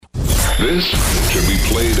This should be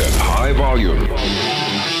played at high volume.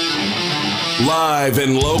 Live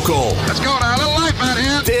and local. Let's go now, a little life out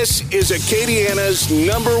here. This is Acadiana's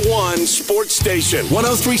 #1 sports station.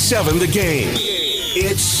 103.7 The Game.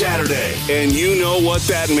 It's Saturday, and you know what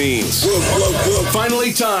that means.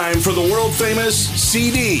 Finally time for the world-famous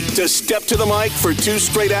CD to step to the mic for 2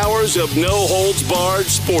 straight hours of no-holds-barred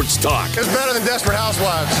sports talk. It's better than Desperate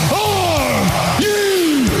Housewives. Are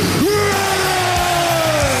you ready?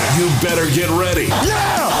 You better get ready.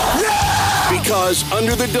 Because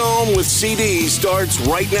Under the Dome with CD starts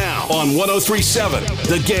right now on 103.7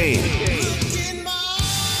 The Game.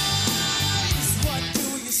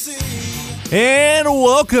 And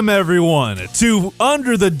welcome, everyone, to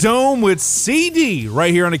Under the Dome with CD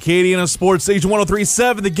right here on Acadiana Sports Station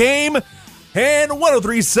 103.7 The Game and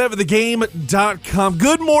 103.7thegame.com.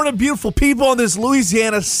 Good morning, beautiful people, on this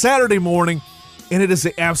Louisiana Saturday morning. And it is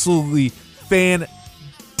an absolutely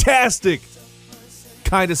fantastic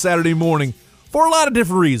kind of Saturday morning for a lot of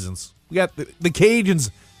different reasons. We got the Cajuns,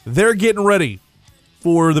 they're getting ready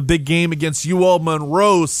for the big game against UL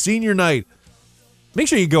Monroe, senior night. Make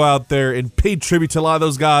sure you go out there and pay tribute to a lot of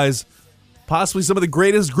those guys, possibly some of the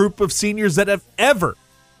greatest group of seniors that have ever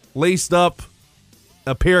laced up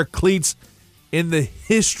a pair of cleats in the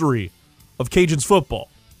history of Cajuns football.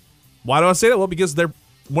 Why do I say that? Well, because they're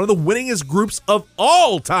one of the winningest groups of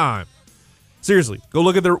all time. Seriously, go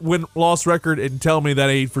look at their win-loss record and tell me that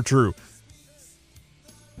ain't for true.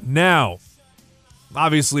 Now,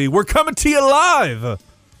 obviously, we're coming to you live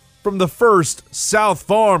from the First South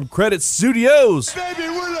Farm Credit Studios. Baby,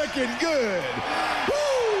 we're looking good.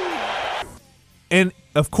 Woo! And,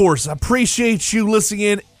 of course, I appreciate you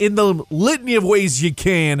listening in the litany of ways you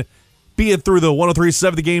can, be it through the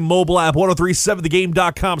 103.7 The Game mobile app,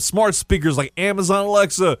 103.7thegame.com, smart speakers like Amazon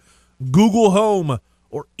Alexa, Google Home,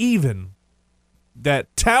 or even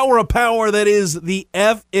that tower of power that is the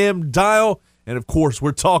FM dial. And, of course,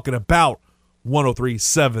 we're talking about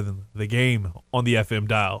 103.7 The Game on the FM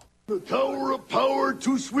dial. The tower of power,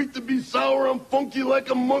 too sweet to be sour. I'm funky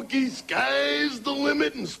like a monkey. Sky's the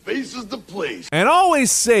limit and space is the place. And I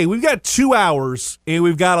always say we've got 2 hours and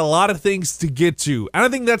we've got a lot of things to get to. And I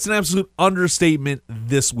think that's an absolute understatement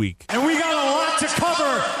this week. And we got a lot to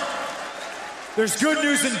cover. There's good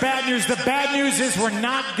news and bad news. The bad news is we're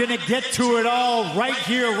not going to get to it all right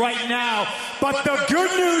here, right now. But the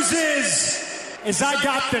good news is I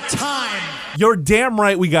got the time. You're damn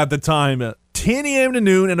right we got the time. 10 a.m. to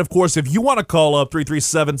noon. And, of course, if you want to call up,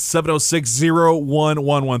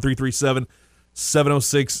 337-706-0111,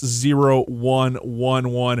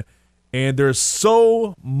 337-706-0111. And there's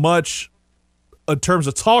so much in terms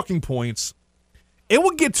of talking points. And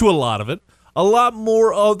we'll get to a lot of it. A lot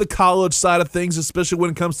more of the college side of things, especially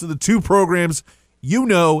when it comes to the 2 programs you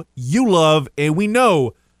know, you love, and we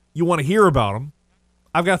know you want to hear about them.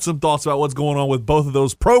 I've got some thoughts about what's going on with both of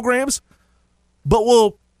those programs, but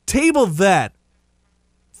we'll table that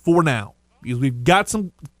for now because we've got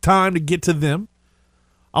some time to get to them.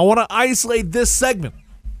 I want to isolate this segment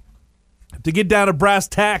to get down to brass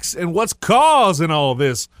tacks and what's causing all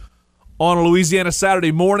this on a Louisiana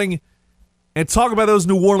Saturday morning and talk about those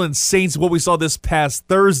New Orleans Saints, what we saw this past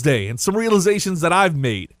Thursday, and some realizations that I've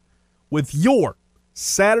made with your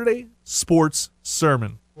Saturday sports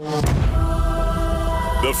sermon.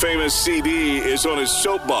 The famous CD is on his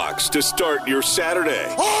soapbox to start your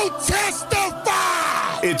Saturday. Oh,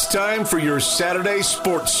 testify! It's time for your Saturday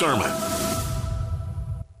sports sermon.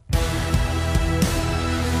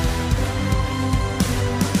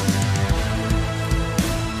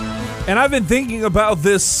 And I've been thinking about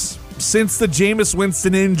this since the Jameis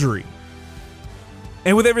Winston injury.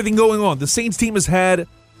 And with everything going on, the Saints team has had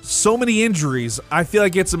so many injuries. I feel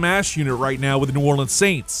like it's a mash unit right now with the New Orleans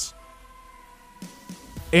Saints.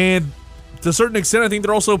 And to a certain extent, I think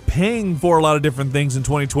they're also paying for a lot of different things in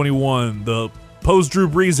 2021. The post-Drew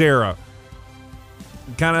Brees era.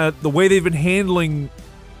 Kind of the way they've been handling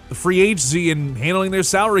the free agency and handling their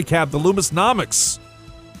salary cap, the Loomisnomics.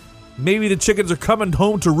 Maybe the chickens are coming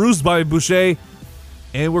home to roost by Boucher,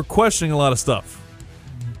 and we're questioning a lot of stuff.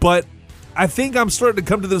 But I think I'm starting to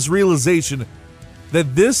come to this realization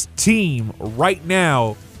that this team right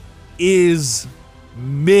now is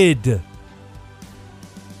mid.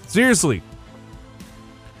 Seriously.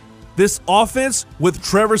 This offense with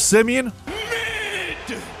Trevor Siemian,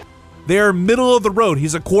 they are middle of the road.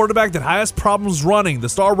 He's a quarterback that has problems running. The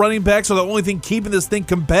star running backs are the only thing keeping this thing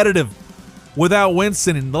competitive without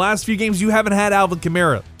Winston. In the last few games, you haven't had Alvin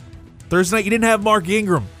Kamara. Thursday night, you didn't have Mark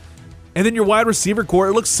Ingram. And then your wide receiver core,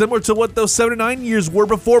 it looks similar to what those 79 years were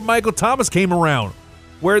before Michael Thomas came around,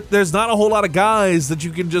 where there's not a whole lot of guys that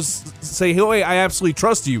you can just say, hey, I absolutely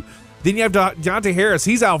trust you. Then you have Deontay Harris.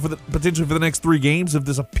 He's out potentially for the next 3 games if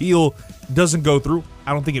this appeal doesn't go through.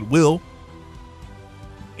 I don't think it will.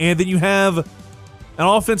 And then you have an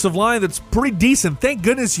offensive line that's pretty decent. Thank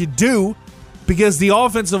goodness you do, because the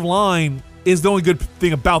offensive line is the only good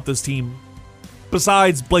thing about this team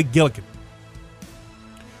besides Blake Gillikin.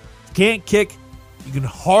 Can't kick. You can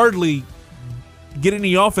hardly get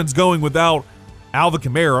any offense going without Alvin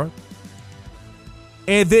Kamara.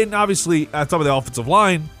 And then, obviously, at top of the offensive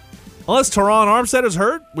line, unless Teron Armstead is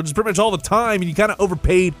hurt, which is pretty much all the time, and you kind of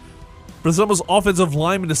overpaid for some of those offensive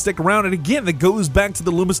linemen to stick around. And again, that goes back to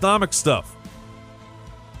the Loomisnomics stuff.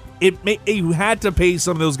 You had to pay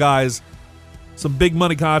some of those guys some big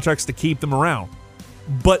money contracts to keep them around.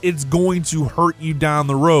 But it's going to hurt you down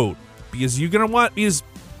the road. Because you're going to want, because,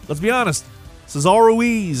 let's be honest, Cesar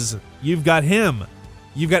Ruiz, you've got him.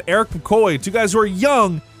 You've got Eric McCoy, 2 guys who are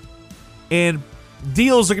young, and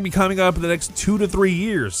deals are going to be coming up in the next 2 to 3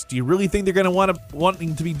 years. Do you really think they're going to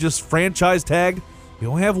wanting to be just franchise tagged? You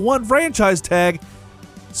only have 1 franchise tag,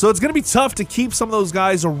 so it's going to be tough to keep some of those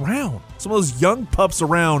guys around, some of those young pups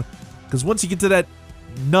around, because once you get to that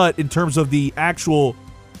nut in terms of the actual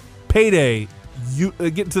payday, you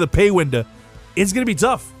get into the pay window, it's going to be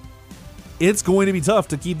tough. It's going to be tough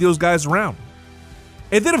to keep those guys around.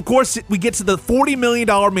 And then, of course, we get to the $40 million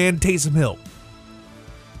man, Taysom Hill,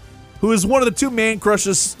 who is one of the 2 man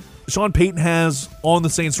crushes Sean Payton has on the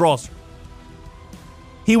Saints roster.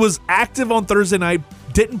 He was active on Thursday night,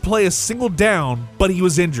 didn't play a single down, but he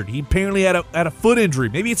was injured. He apparently had a foot injury.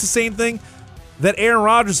 Maybe it's the same thing that Aaron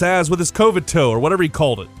Rodgers has with his COVID toe, or whatever he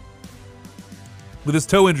called it. With his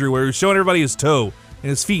toe injury, where he was showing everybody his toe and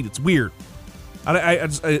his feet. It's weird.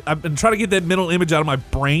 I've been trying to get that mental image out of my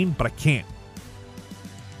brain, but I can't.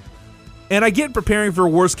 And I get preparing for a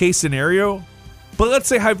worst-case scenario, but let's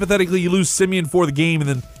say hypothetically you lose Simeon for the game and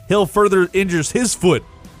then Hill further injures his foot.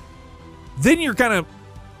 Then you're kind of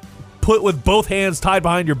put with both hands tied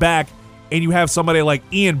behind your back, and you have somebody like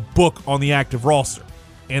Ian Book on the active roster.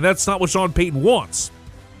 And that's not what Sean Payton wants.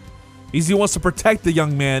 He wants to protect the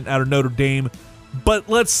young man out of Notre Dame. But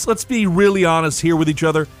let's be really honest here with each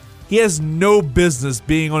other. He has no business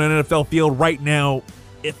being on an NFL field right now,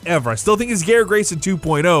 if ever. I still think he's Garrett Grayson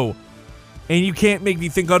 2.0. And you can't make me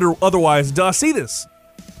think otherwise until I see this.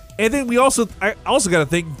 And then I also got to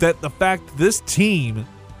think that the fact this team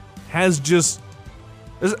has just...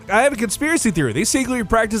 I have a conspiracy theory. They secretly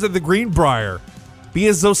practice at the Greenbrier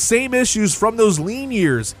because those same issues from those lean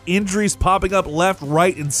years, injuries popping up left,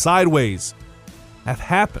 right, and sideways, have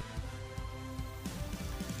happened.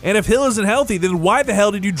 And if Hill isn't healthy, then why the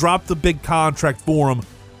hell did you drop the big contract for him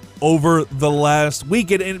over the last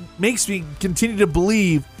weekend? And it makes me continue to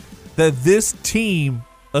believe that this team,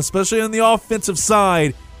 especially on the offensive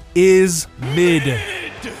side, is mid.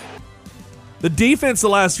 The defense the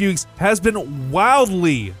last few weeks has been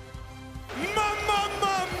wildly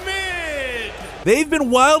mid. They've been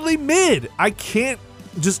wildly mid. I can't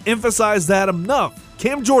just emphasize that enough.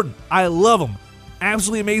 Cam Jordan, I love him.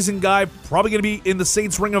 Absolutely amazing guy. Probably going to be in the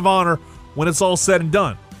Saints Ring of Honor when it's all said and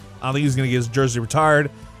done. I don't think he's going to get his jersey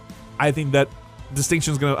retired. I think that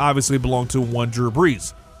distinction is going to obviously belong to one Drew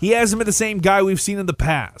Brees. He hasn't been the same guy we've seen in the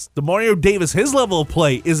past. Demario Davis, his level of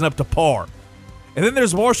play isn't up to par. And then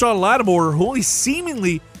there's Marshawn Lattimore, who only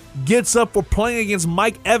seemingly gets up for playing against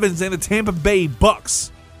Mike Evans and the Tampa Bay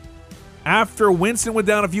Bucks. After Winston went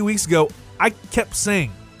down a few weeks ago, I kept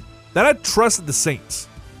saying that I trusted the Saints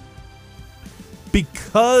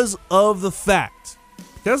because of the fact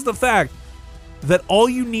that all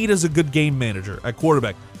you need is a good game manager at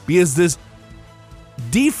quarterback, because this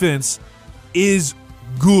defense is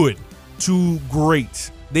good to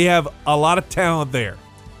great. They have a lot of talent there.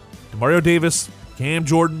 Demario Davis, Cam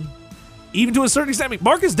Jordan, even to a certain extent,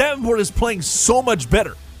 Marcus Davenport is playing so much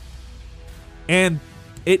better. And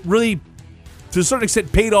it really, to a certain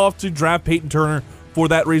extent, paid off to draft Peyton Turner for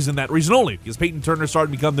that reason only. Because Peyton Turner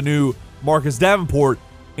started to become the new Marcus Davenport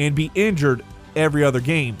and be injured every other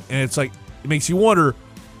game. And it's like, it makes you wonder,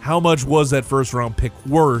 how much was that first round pick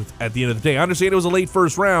worth at the end of the day? I understand it was a late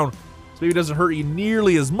first round, so maybe it doesn't hurt you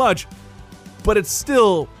nearly as much, but it's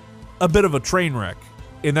still a bit of a train wreck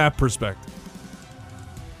in that perspective.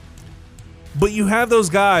 But you have those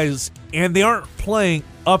guys, and they aren't playing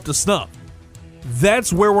up to snuff.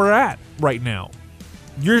 That's where we're at right now.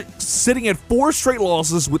 You're sitting at 4 straight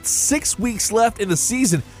losses with 6 weeks left in the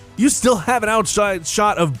season. You still have an outside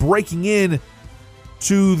shot of breaking in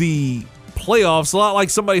to the playoffs, a lot like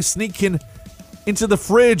somebody sneaking into the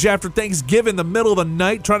fridge after Thanksgiving in the middle of the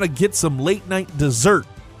night trying to get some late night dessert.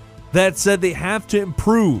 That said, they have to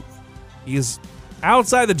improve. Because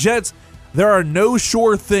outside the Jets, There are no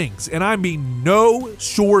sure things, and I mean no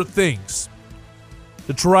sure things,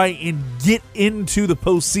 to try and get into the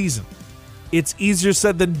postseason. It's easier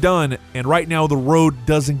said than done, and right now the road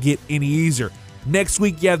doesn't get any easier. Next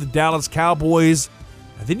week you have the Dallas Cowboys,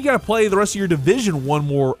 and then you got to play the rest of your division one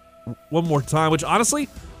more time, which honestly,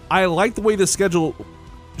 I like the way the schedule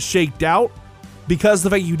shaked out because the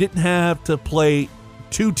fact you didn't have to play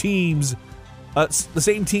two teams, the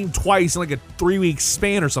same team twice in like a 3-week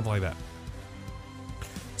span or something like that.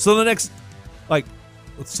 So the next,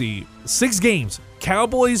 6 games: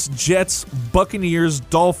 Cowboys, Jets, Buccaneers,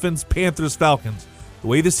 Dolphins, Panthers, Falcons. The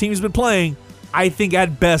way this team's been playing, I think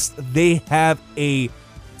at best they have a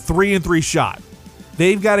 3-3 shot.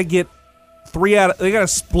 They've got to get they got to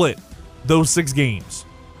split those 6 games.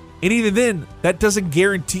 And even then, that doesn't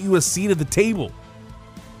guarantee you a seat at the table.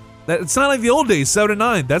 It's not like the old days,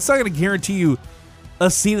 7-9. That's not going to guarantee you a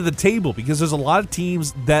seat at the table because there's a lot of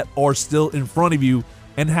teams that are still in front of you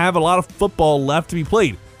and have a lot of football left to be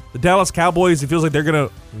played. The Dallas Cowboys, it feels like they're going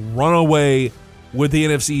to run away with the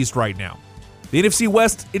NFC East right now. The NFC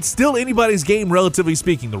West, it's still anybody's game, relatively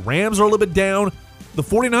speaking. The Rams are a little bit down. The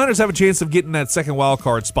 49ers have a chance of getting that second wild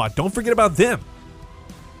card spot. Don't forget about them.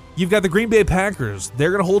 You've got the Green Bay Packers.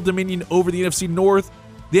 They're going to hold dominion over the NFC North.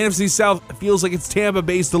 The NFC South feels like it's Tampa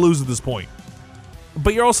Bay's to lose at this point.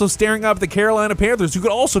 But you're also staring up at the Carolina Panthers, who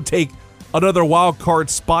could also take another wild card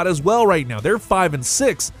spot as well right now. They're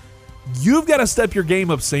 5-6. You've got to step your game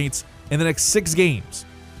up, Saints, in the next 6 games.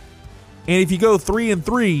 And if you go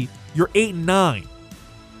 3-3, you're 8-9.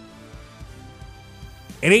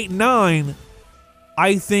 And 8-9,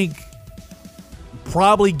 I think,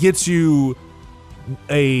 probably gets you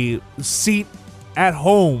a seat at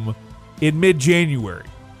home in mid-January.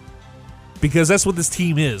 Because that's what this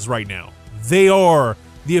team is right now. They are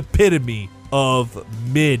the epitome of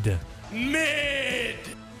mid. And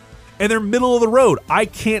they're middle of the road. I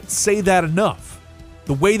can't say that enough.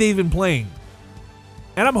 The way they've been playing.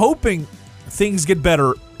 And I'm hoping things get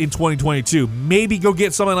better in 2022. Maybe go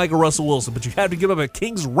get someone like a Russell Wilson, but you have to give up a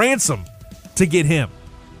king's ransom to get him.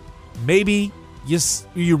 Maybe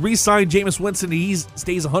you re-sign Jameis Winston and he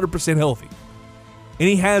stays 100% healthy. And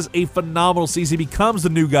he has a phenomenal season. He becomes the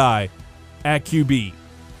new guy at QB.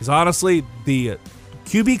 Because honestly, the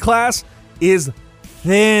QB class is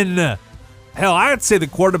thin. Hell, I'd say the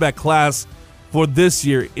quarterback class for this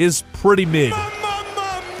year is pretty mid.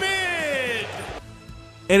 Mid.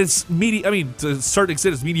 And it's to a certain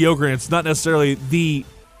extent, it's mediocre, and it's not necessarily the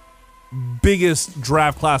biggest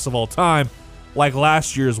draft class of all time like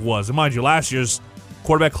last year's was. And mind you, last year's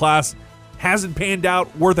quarterback class hasn't panned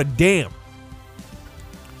out worth a damn.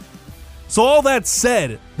 So all that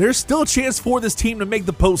said, there's still a chance for this team to make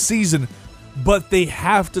the postseason, but they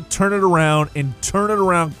have to turn it around and turn it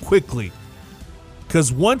around quickly.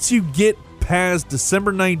 Because once you get past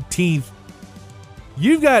December 19th,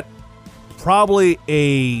 you've got probably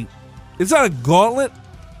it's not a gauntlet,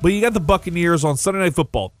 but you got the Buccaneers on Sunday Night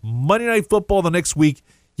Football. Monday Night Football the next week,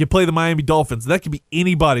 you play the Miami Dolphins. That could be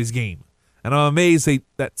anybody's game. And I'm amazed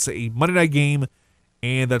that's a Monday night game,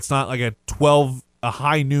 and that's not like a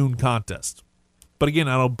high noon contest. But again,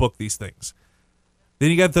 I don't book these things. Then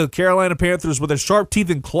you got the Carolina Panthers with their sharp teeth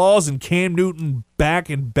and claws and Cam Newton back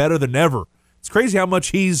and better than ever. It's crazy how much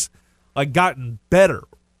he's gotten better.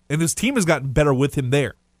 And this team has gotten better with him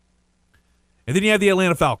there. And then you have the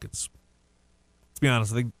Atlanta Falcons. Let's be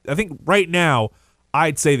honest. I think right now,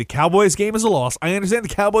 I'd say the Cowboys game is a loss. I understand the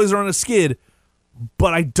Cowboys are on a skid,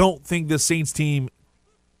 but I don't think the Saints team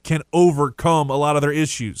can overcome a lot of their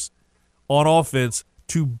issues on offense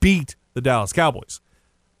to beat the Dallas Cowboys.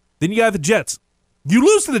 Then you got the Jets. You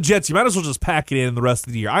lose to the Jets, you might as well just pack it in the rest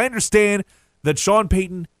of the year. I understand that Sean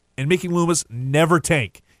Payton and Mickey Loomis never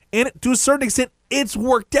tank. And to a certain extent, it's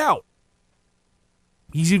worked out.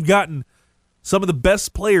 You've gotten some of the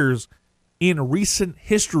best players in recent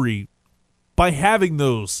history by having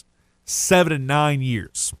those 7-9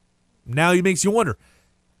 years. Now it makes you wonder,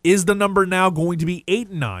 is the number now going to be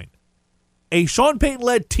 8-9? A Sean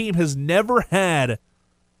Payton-led team has never had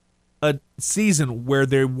a season where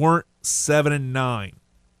they weren't 7-9.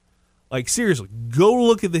 Seriously, go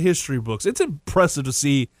look at the history books. It's impressive to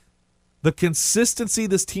see the consistency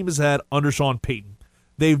this team has had under Sean Payton.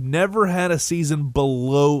 They've never had a season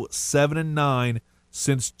below 7-9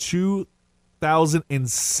 since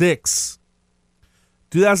 2006.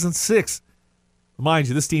 2006. Mind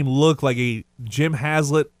you, this team looked like a Jim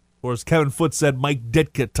Haslett, or as Kevin Foote said, Mike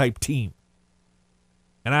Ditka type team.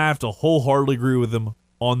 And I have to wholeheartedly agree with him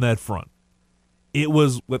on that front. It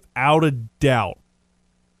was, without a doubt,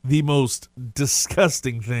 the most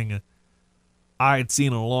disgusting thing I had seen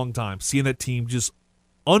in a long time. Seeing that team just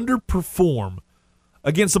underperform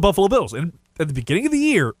against the Buffalo Bills. And at the beginning of the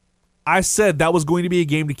year, I said that was going to be a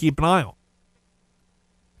game to keep an eye on.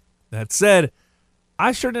 That said,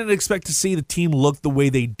 I sure didn't expect to see the team look the way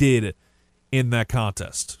they did in that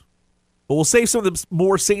contest. But we'll save some of the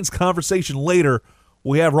more Saints conversation later.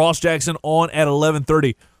 We have Ross Jackson on at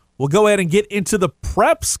 11:30. We'll go ahead and get into the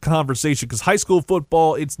preps conversation because high school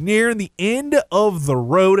football, it's nearing the end of the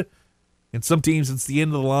road. And some teams, it's the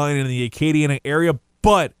end of the line in the Acadiana area.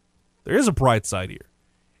 But there is a bright side here.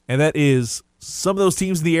 And that is some of those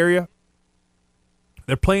teams in the area,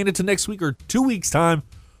 they're playing into next week or 2 weeks' time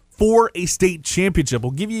for a state championship.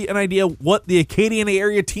 We'll give you an idea of what the Acadiana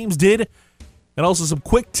area teams did and also some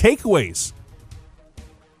quick takeaways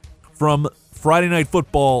from Friday Night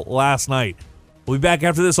Football last night. We'll be back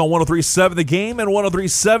after this on 103.7 The Game and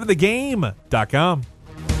 103.7thegame.com.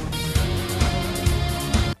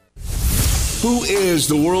 Who is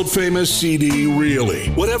the world-famous CD really?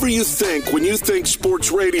 Whatever you think when you think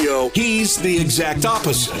sports radio, he's the exact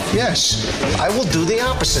opposite. Yes, I will do the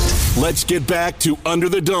opposite. Let's get back to Under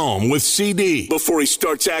the Dome with CD before he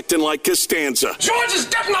starts acting like Costanza. George is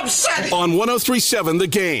getting upset. On 103.7 The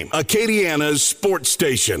Game, Acadiana's sports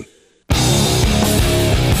station.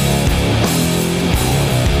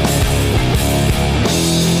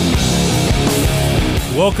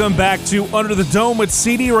 Welcome back to Under the Dome with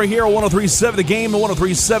CD right here on 103.7 The Game and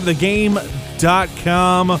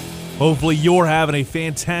 103.7thegame.com. Hopefully you're having a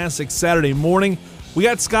fantastic Saturday morning. We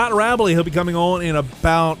got Scott Rabley. He'll be coming on in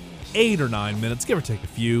about 8 or 9 minutes, give or take a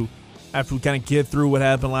few, after we kind of get through what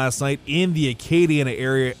happened last night in the Acadiana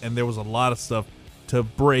area, and there was a lot of stuff to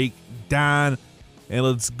break down. And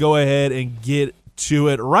let's go ahead and get to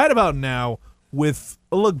it right about now with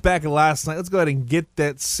a look back at last night. Let's go ahead and get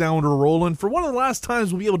that sounder rolling. For one of the last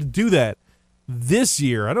times we'll be able to do that this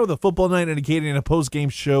year. I know the Football Night and Acadiana post-game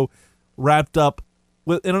show wrapped up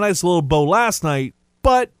in a nice little bow last night,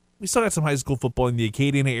 but we still got some high school football in the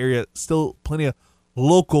Acadiana area. Still plenty of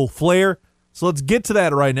local flair. So let's get to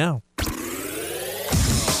that right now. It's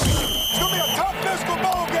going to be a top physical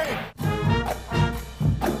ball game.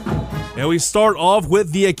 And we start off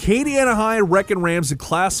with the Acadiana High Wrecking Rams in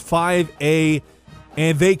Class 5A,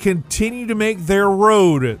 and they continue to make their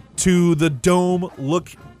road to the Dome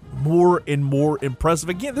look more and more impressive.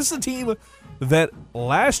 Again, this is a team that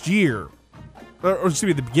last year, or excuse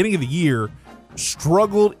me, at the beginning of the year,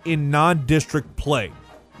 struggled in non-district play.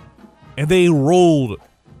 And they rolled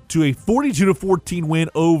to a 42-14 win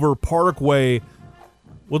over Parkway.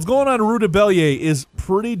 What's going on in Rue-de-Bellier is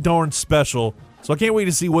pretty darn special. So I can't wait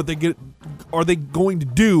to see what they are going to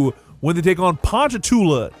do when they take on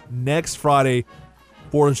Ponchatoula next Friday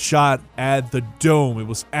for a shot at the Dome. It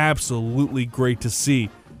was absolutely great to see.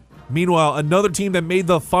 Meanwhile, another team that made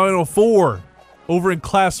the Final Four over in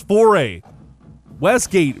Class 4A,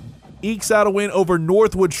 Westgate ekes out a win over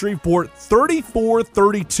Northwood Shreveport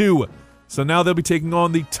 34-32. So now they'll be taking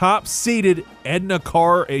on the top-seeded Edna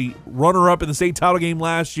Carr, a runner-up in the state title game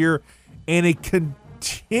last year, and a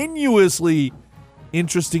continuously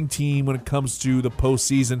interesting team when it comes to the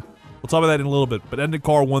postseason. We'll talk about that in a little bit. But Edna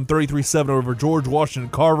Carr won 33-7 over George Washington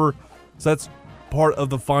Carver. So that's part of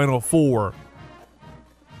the Final Four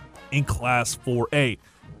in Class 4A.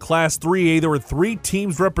 Class 3A, there were 3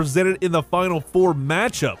 teams represented in the Final Four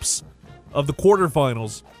matchups of the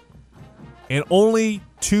quarterfinals, and only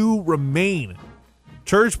 2 remain.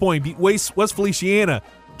 Church Point beat West Feliciana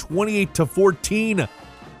 28-14.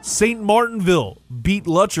 St. Martinville beat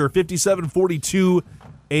Lutcher 57-42,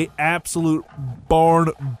 a absolute barn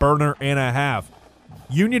burner and a half.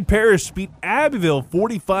 Union Parish beat Abbeville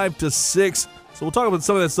 45-6. So we'll talk about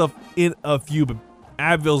some of that stuff in a few, but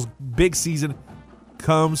Abbeville's big season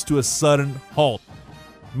comes to a sudden halt.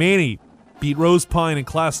 Manny beat Rose Pine in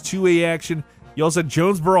Class 2A action. You also had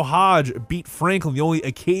Jonesboro Hodge beat Franklin, the only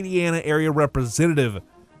Acadiana area representative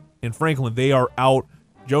in Franklin. They are out.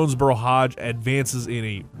 Jonesboro Hodge advances in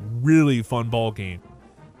a really fun ball game.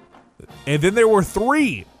 And then there were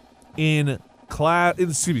 3 in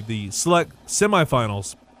the select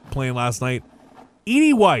semifinals playing last night.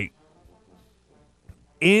 Edie White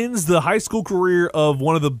ends the high school career of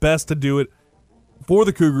one of the best to do it for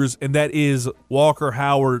the Cougars, and that is Walker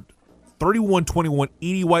Howard. 31-21,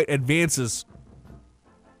 Edie White advances.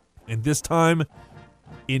 And this time,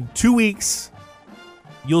 in 2 weeks,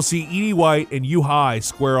 you'll see Edie White and U High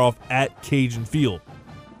square off at Cajun Field.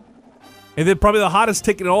 And then probably the hottest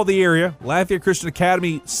ticket in all the area, Lafayette Christian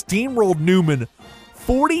Academy steamrolled Newman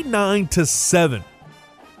 49-7.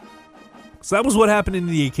 So that was what happened in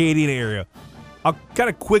the Acadian area. I'll kind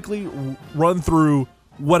of quickly run through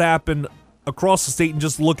what happened across the state and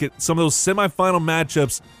just look at some of those semifinal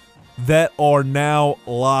matchups that are now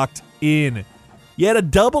locked in. You had a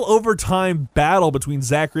double overtime battle between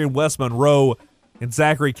Zachary and West Monroe, and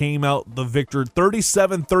Zachary came out the victor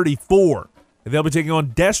 37-34. And they'll be taking on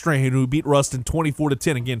Destrehan, who beat Ruston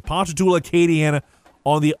 24-10. Again, Ponchatoula, Acadiana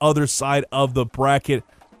on the other side of the bracket.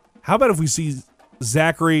 How about if we see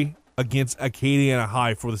Zachary against Acadiana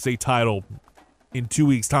High for the state title in 2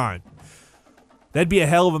 weeks' time? That'd be a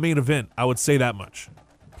hell of a main event, I would say that much.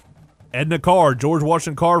 Edna Carr, George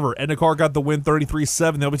Washington Carver. Edna Carr got the win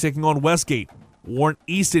 33-7. They'll be taking on Westgate. Warren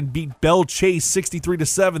Easton beat Bell Chase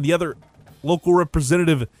 63-7. The other local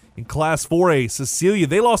representative in Class 4A, Cecilia,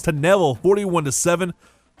 they lost to Neville 41-7.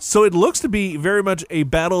 So it looks to be very much a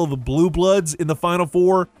battle of the Blue Bloods in the Final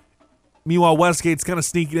Four. Meanwhile, Westgate's kind of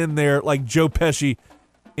sneaking in there like Joe Pesci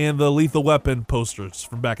and the Lethal Weapon posters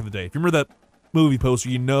from back in the day. If you remember that movie poster,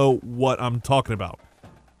 you know what I'm talking about.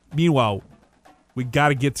 Meanwhile, we got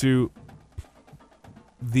to get to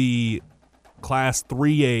the Class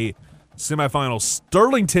 3A semifinals.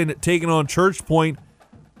 Sterlington taking on Church Point.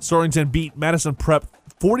 Sterlington beat Madison Prep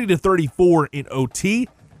 40-34 in OT.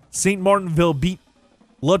 St. Martinville beat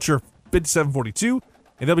Lutcher 57-42.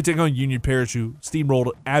 And they'll be taking on Union Parish, who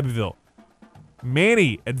steamrolled Abbeville.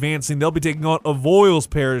 Manny advancing. They'll be taking on Avoyles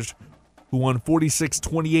Parish, who won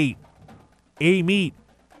 46-28. A-Meet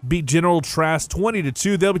beat General Trask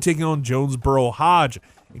 20-2. They'll be taking on Jonesboro Hodge.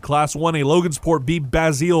 In Class 1A, Logansport beat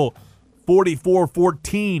Basile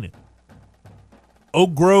 44-14.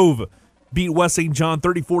 Oak Grove beat West St. John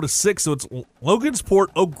 34-6. So it's Logansport,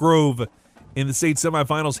 Oak Grove in the state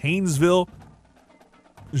semifinals. Haynesville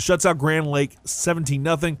shuts out Grand Lake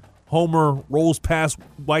 17-0. Homer rolls past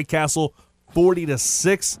White Castle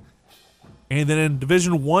 40-6. And then in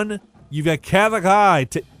Division 1, you've got Catholic High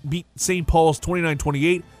to beat St. Paul's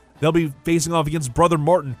 29-28. They'll be facing off against Brother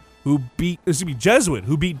Martin, Jesuit,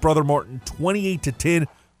 who beat Brother Martin 28-10.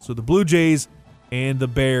 So the Blue Jays and the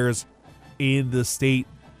Bears in the state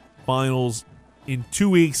finals in 2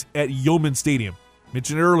 weeks at Yeoman Stadium.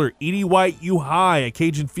 Mentioned earlier, Edie White U High at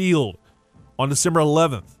Cajun Field on December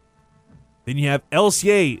 11th. Then you have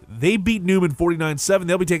LCA. They beat Newman 49-7.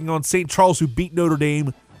 They'll be taking on St. Charles, who beat Notre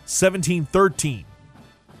Dame 17-13.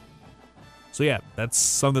 So yeah, that's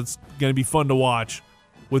something that's going to be fun to watch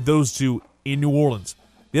with those two in New Orleans.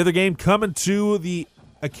 The other game coming to the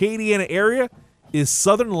Acadiana area is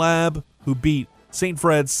Southern Lab, who beat St.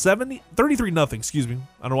 Fred's 33-0. Excuse me.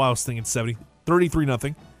 I don't know why I was thinking 70.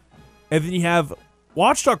 33-0. And then you have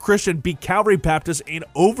Watchdog Christian beat Calvary Baptist in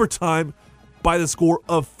overtime by the score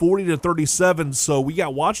of 40-37. So we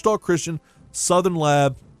got Watchdog Christian, Southern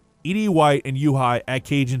Lab, Edie White, and U High at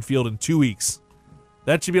Cajun Field in 2 weeks.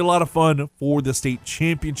 That should be a lot of fun for the state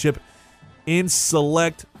championship in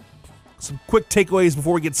select. Some quick takeaways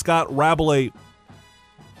before we get Scott Rabelais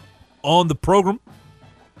on the program.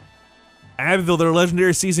 Abbeville, their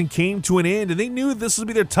legendary season came to an end, and they knew this would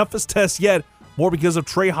be their toughest test yet, more because of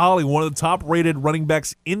Trey Holly, one of the top-rated running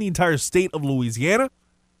backs in the entire state of Louisiana.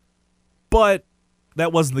 But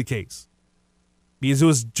that wasn't the case, because it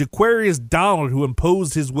was Jaquarius Donald who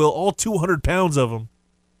imposed his will, all 200 pounds of him,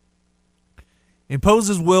 imposed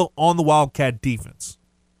his will on the Wildcat defense.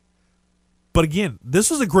 But again, this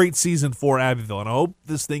was a great season for Abbeville, and I hope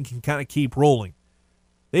this thing can kind of keep rolling.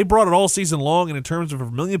 They brought it all season long, and in terms of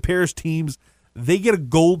Vermilion Parish teams, they get a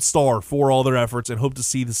gold star for all their efforts and hope to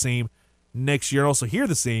see the same next year and also hear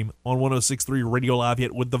the same on 106.3 Radio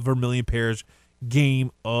Lafayette with the Vermilion Parish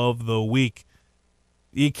Game of the Week.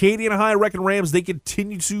 The Acadiana High Wrecking Rams, they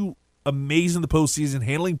continue to amaze in the postseason,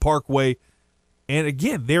 handling Parkway. And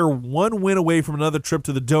again, they're one win away from another trip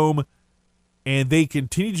to the Dome, and they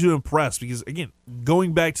continue to impress because, again,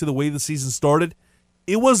 going back to the way the season started,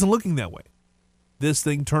 it wasn't looking that way. This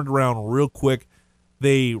thing turned around real quick.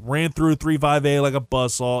 They ran through 3-5A like a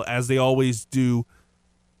buzzsaw, as they always do,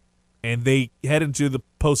 and they head into the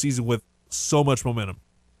postseason with so much momentum.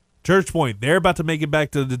 Church Point, they're about to make it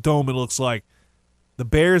back to the Dome, it looks like. The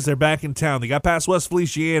Bears, they're back in town. They got past West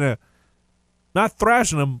Feliciana. Not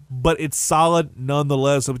thrashing them, but it's solid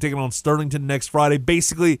nonetheless. They'll be taking on Sterlington next Friday,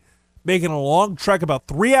 basically making a long trek about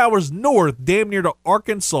 3 hours north, damn near to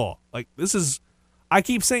Arkansas. Like, this is, I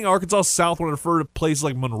keep saying Arkansas South when I refer to places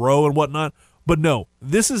like Monroe and whatnot, but no,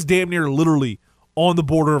 this is damn near literally on the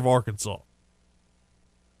border of Arkansas.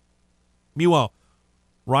 Meanwhile,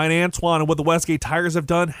 Ryan Antoine and what the Westgate Tigers have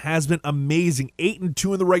done has been amazing.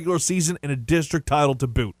 8-2 in the regular season and a district title to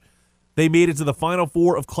boot. They made it to the Final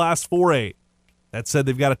Four of Class 4A. That said,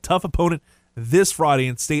 they've got a tough opponent this Friday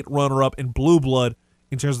in state runner-up in Blue Blood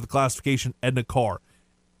in terms of the classification, Edna Carr.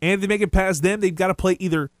 And if they make it past them, they've got to play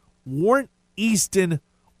either Warren Easton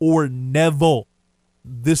or Neville.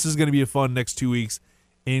 This is going to be a fun next 2 weeks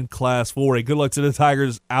in Class 4A. Good luck to the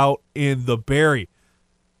Tigers out in the Berry.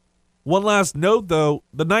 One last note, though.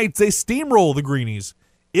 The Knights, they steamroll the Greenies.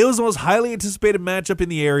 It was the most highly anticipated matchup in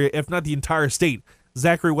the area, if not the entire state.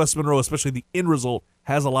 Zachary West Monroe, especially the end result,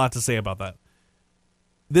 has a lot to say about that.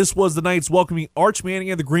 This was the Knights welcoming Arch Manning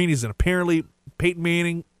and the Greenies, and apparently Peyton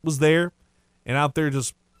Manning was there and out there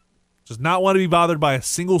just not want to be bothered by a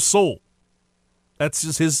single soul. That's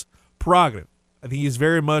just his prerogative. I think he's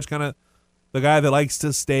very much kind of the guy that likes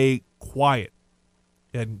to stay quiet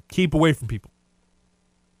and keep away from people.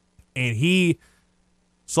 And he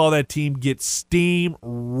saw that team get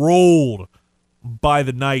steamrolled by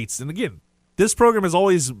the Knights. And again, this program has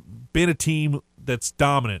always been a team that's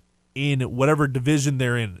dominant in whatever division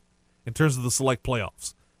they're in terms of the select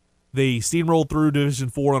playoffs. They steamrolled through Division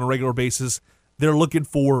 4 on a regular basis. They're looking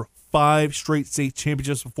for 5 straight state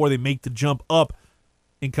championships before they make the jump up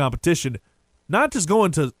in competition. Not just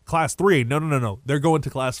going to Class 3A. No. They're going to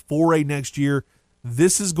Class 4A next year.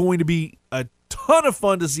 This is going to be a ton of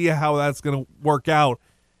fun to see how that's going to work out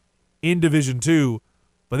in Division 2.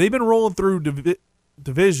 But they've been rolling through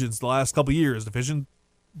divisions the last couple years. Division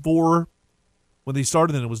 4 when they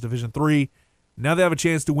started, then it was Division 3. Now they have a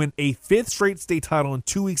chance to win a 5th straight state title in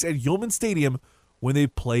 2 weeks at Yeoman Stadium when they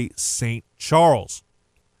play St. Charles.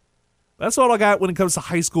 That's all I got when it comes to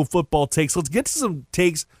high school football takes. Let's get to some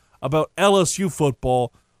takes about LSU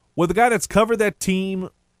football with a guy that's covered that team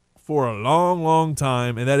for a long, long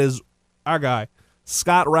time, and that is our guy,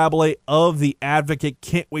 Scott Rabelais of The Advocate.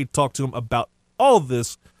 Can't wait to talk to him about all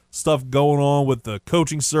this stuff going on with the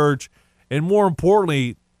coaching search, and more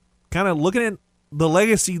importantly, kind of looking at the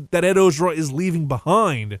legacy that Ed Ogeron is leaving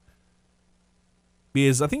behind,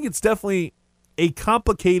 because I think it's definitely a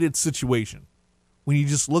complicated situation when you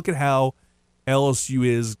just look at how LSU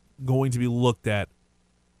is going to be looked at,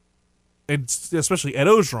 and especially Ed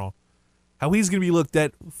Ogeron, how he's going to be looked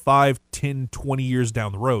at 5, 10, 20 years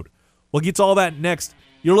down the road. We'll get to all that next.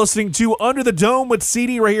 You're listening to Under the Dome with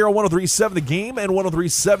CD right here on 103.7 The Game and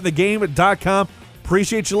 103.7thegame.com.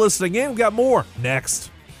 Appreciate you listening in. We've got more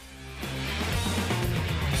next.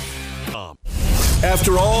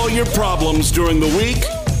 After all your problems during the week,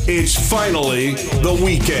 it's finally the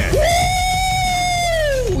weekend.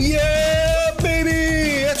 Woo! Yeah,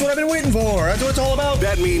 baby! That's what I've been waiting for. That's what it's all about.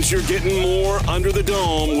 That means you're getting more Under the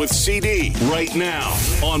Dome with CD right now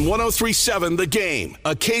on 103.7 The Game,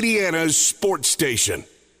 Acadiana's sports station.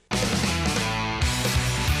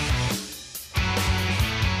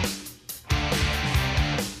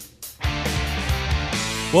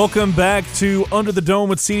 Welcome back to Under the Dome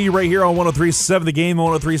with CD right here on 103.7 The Game,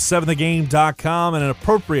 103.7thegame.com, and an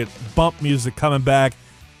appropriate bump music coming back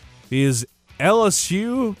is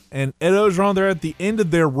LSU and Ed Ogeron. They're at the end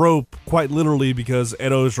of their rope, quite literally, because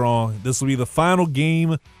Ed Ogeron, this will be the final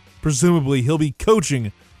game. Presumably, he'll be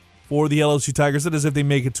coaching for the LSU Tigers. That is if they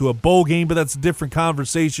make it to a bowl game, but that's a different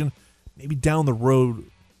conversation. Maybe down the road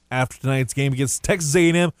after tonight's game against Texas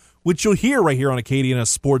A&M, which you'll hear right here on Acadiana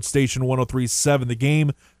Sports Station 103.7 The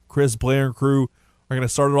Game. Chris Blair and crew are going to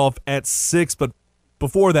start it off at 6, but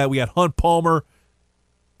before that, we had Hunt Palmer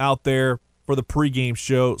out there for the pregame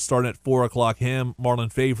show starting at 4 o'clock. Him,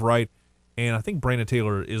 Marlon Favorite, and I think Brandon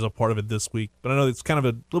Taylor is a part of it this week. But I know it's kind of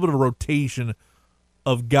a little bit of a rotation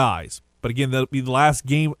of guys. But again, that'll be the last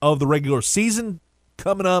game of the regular season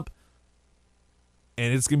coming up,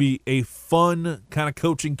 and it's going to be a fun kind of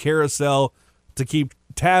coaching carousel to keep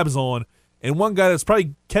tabs on. And one guy that's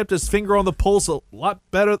probably kept his finger on the pulse a lot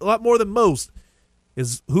more than most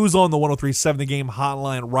is who's on the 103.7 The Game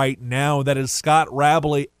hotline right now. That is Scott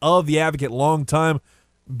Rabelais of The Advocate, longtime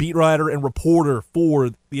beat writer and reporter for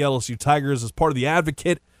the LSU Tigers as part of The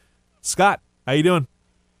Advocate. Scott, how you doing?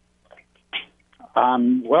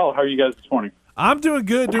 Well, how are you guys this morning? I'm doing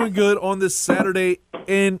good on this Saturday.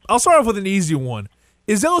 And I'll start off with an easy one.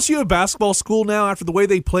 Is LSU a basketball school now after the way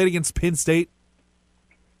they played against Penn State?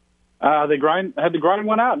 They had to grind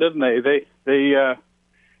one out, didn't they?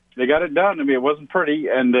 They got it done. I mean, it wasn't pretty,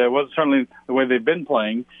 and it wasn't certainly the way they've been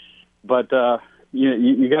playing. But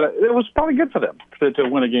you got to. It was probably good for them to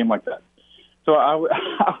win a game like that. So I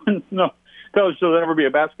wouldn't tell us they'll never be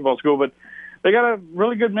a basketball school, but they got a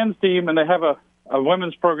really good men's team, and they have a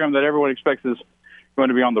women's program that everyone expects is going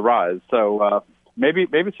to be on the rise. So maybe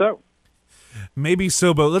so. Maybe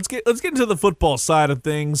so, but let's get into the football side of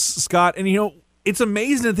things, Scott. And it's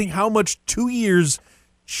amazing to think how much 2 years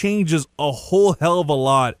changes a whole hell of a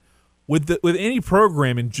lot with any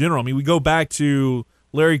program in general. I mean, we go back to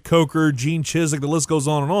Larry Coker, Gene Chizik, the list goes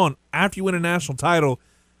on and on. After you win a national title,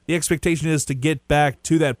 the expectation is to get back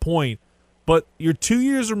to that point. But you're 2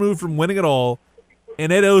 years removed from winning it all,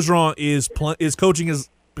 and Ed Ogeron is coaching his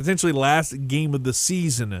potentially last game of the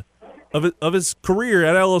season of his career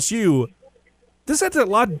at LSU. This has a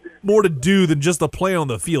lot more to do than just the play on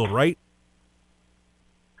the field, right?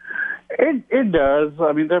 It does.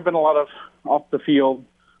 I mean, there have been a lot of off the field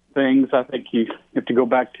things. I think you have to go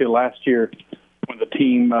back to last year when the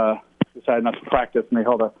team decided not to practice and they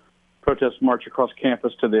held a protest march across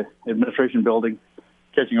campus to the administration building,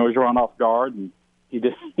 catching Orgeron off guard, and he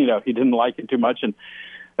didn't like it too much, and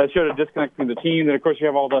that showed a disconnect from the team. And of course, you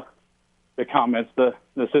have all the comments, the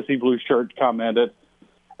sissy blue shirt comment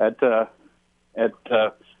at the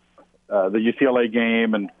UCLA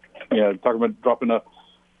game, and talking about dropping a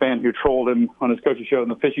fan who trolled him on his coach's show in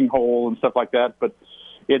the fishing hole and stuff like that. But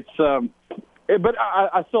it's but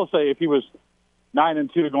I still say if he was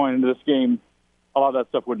 9-2 going into this game, a lot of that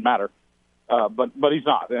stuff wouldn't matter. But he's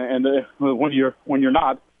not, and when you're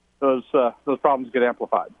not, those problems get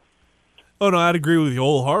amplified. Oh no, I'd agree with you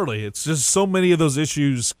wholeheartedly. It's just so many of those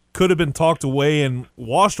issues could have been talked away and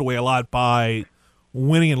washed away a lot by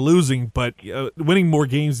winning and losing, but winning more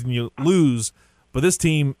games than you lose. But this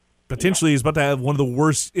team potentially is about to have one of the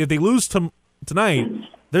worst. If they lose tonight,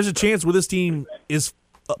 there's a chance where this team is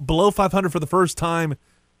below 500 for the first time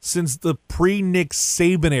since the pre-Nick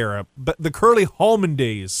Saban era. But the Curly Hallman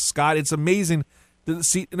days, Scott, it's amazing to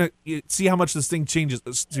see how much this thing changes.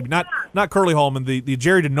 Not Curly Hallman, the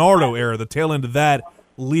Jerry DiNardo era, the tail end of that,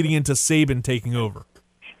 leading into Saban taking over.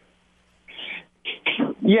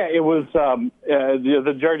 Yeah, it was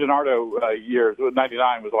the Jerry DiNardo years.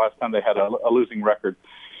 99 was the last time they had a losing record.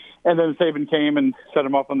 And then Saban came and set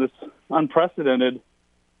him up on this unprecedented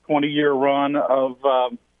 20-year run of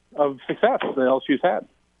success that LSU's had.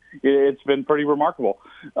 It's been pretty remarkable.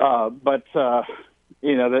 So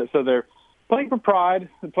they're playing for pride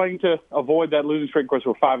and playing to avoid that losing streak. Of course,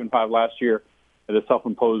 we're 5-5 last year at a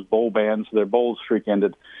self-imposed bowl ban, so their bowl streak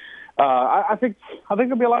ended. I think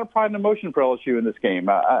there'll be a lot of pride and emotion for LSU in this game.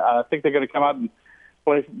 I think they're going to come out and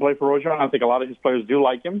play for Orgeron. I think a lot of his players do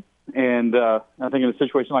like him, and I think in a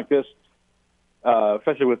situation like this,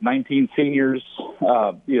 especially with 19 seniors, a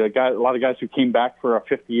lot of guys who came back for a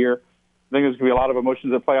fifth year, I think there's going to be a lot of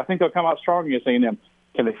emotions at play. I think they'll come out strong against A&M.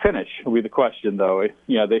 Can they finish? Will be the question, though.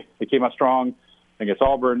 They came out strong against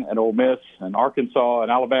Auburn and Ole Miss and Arkansas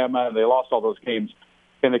and Alabama, and they lost all those games.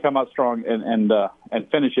 Can they come out strong and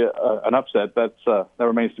finish an upset? That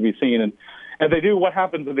remains to be seen. And if they do, what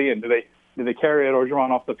happens at the end? Do they carry it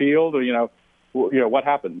Orgeron off the field, or what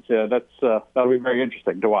happens? That'll be very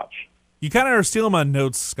interesting to watch. You kind of are stealing my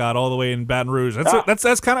notes, Scott, all the way in Baton Rouge.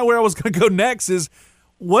 That's kind of where I was going to go next. Is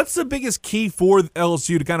what's the biggest key for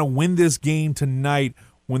LSU to kind of win this game tonight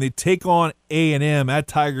when they take on A&M at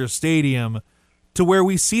Tiger Stadium, to where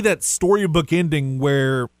we see that storybook ending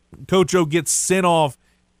where Coach O gets sent off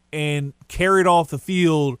and carried off the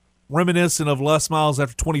field, reminiscent of Les Miles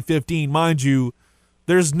after 2015. Mind you,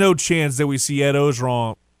 there's no chance that we see Ed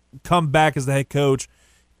Orgeron come back as the head coach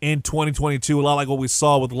in 2022, a lot like what we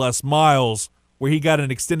saw with Les Miles, where he got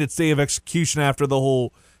an extended stay of execution after the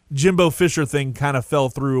whole Jimbo Fisher thing kind of fell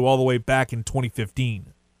through all the way back in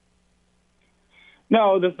 2015.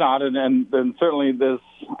 No, there's not, and certainly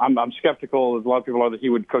I'm skeptical, as a lot of people are, that he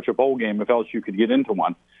would coach a bowl game if LSU could get into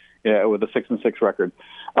one, with a 6-6 record.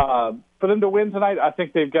 For them to win tonight, I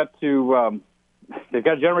think they've got to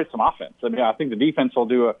generate some offense. I mean, I think the defense will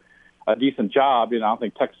do a decent job. I don't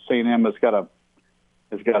think Texas A&M has got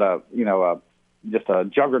just a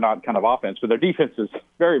juggernaut kind of offense, but their defense is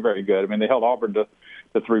very, very good. I mean, they held Auburn to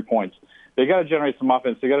 3 points. They got to generate some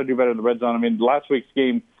offense. They got to do better in the red zone. I mean, last week's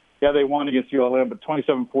game, they won against ULM, but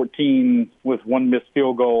 27-14 with one missed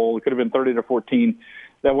field goal. It could have been 30-14.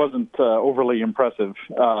 That wasn't overly impressive.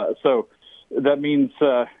 So that means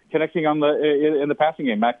connecting in the passing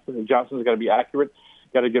game. Max Johnson's got to be accurate.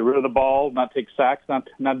 Got to get rid of the ball, not take sacks, not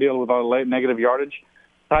deal with all the negative yardage.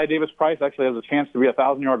 Ty Davis-Price actually has a chance to be a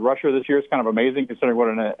 1,000-yard rusher this year. It's kind of amazing considering what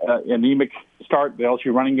an anemic start the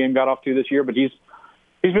LSU running game got off to this year. But he's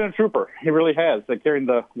been a trooper. He really has, carrying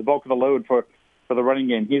the bulk of the load for the running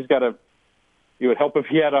game. He's got to. It would help if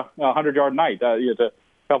he had a 100-yard night to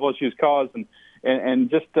help LSU's cause and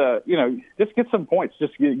just get some points.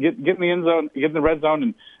 Just get in the end zone, get in the red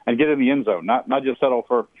zone, and get in the end zone. Not just settle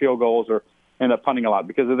for field goals or end up punting a lot,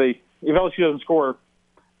 because if LSU doesn't score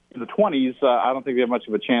in the 20s, I don't think they have much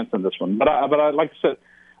of a chance in this one. But I like I said,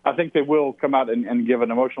 I think they will come out and give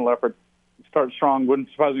an emotional effort, start strong. Wouldn't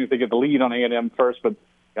surprise me if they get the lead on A&M first, but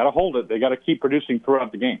got to hold it. They got to keep producing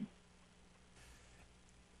throughout the game.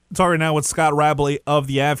 Talking now with Scott Rabley of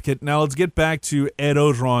The Advocate. Now let's get back to Ed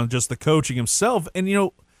Orgeron, just the coaching himself. And,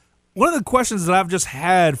 one of the questions that I've just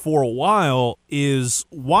had for a while is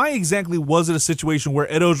why exactly was it a situation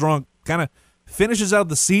where Ed Orgeron kind of finishes out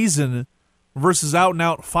the season versus out and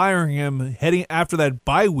out firing him heading after that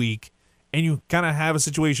bye week, and you kind of have a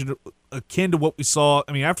situation akin to what we saw.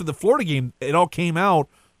 I mean, after the Florida game, it all came out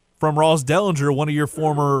from Ross Dellinger, one of your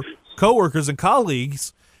former coworkers and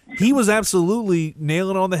colleagues. He was absolutely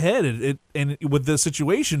nailing on the head and with the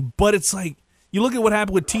situation. But it's like, you look at what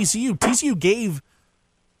happened with TCU. TCU gave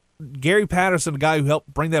Gary Patterson, a guy who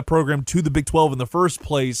helped bring that program to the Big 12 in the first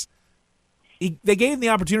place, they gave him the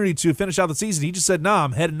opportunity to finish out the season. He just said, "Nah,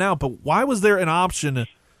 I'm heading out." But why was there an option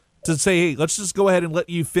to say, "Hey, let's just go ahead and let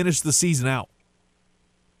you finish the season out"?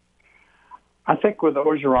 I think with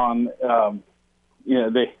Orgeron,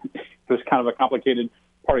 it was kind of a complicated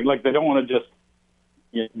party. Like, they don't want to just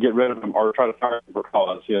get rid of him or try to fire him for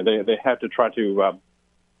cause. They have to try to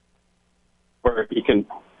where he can.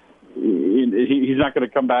 He's not going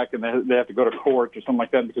to come back, and they have to go to court or something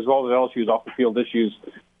like that, because of all the LSU's off the field issues,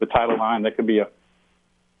 the Title IX, that could be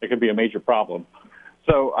a major problem.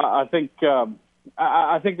 So I think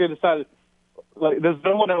they decided, like, there's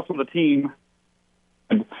no one else on the team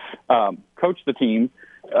and coach the team.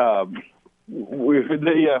 When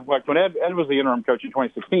Ed was the interim coach in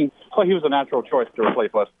 2016, well, he was a natural choice to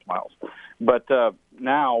replace Les Miles. But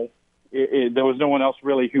now there was no one else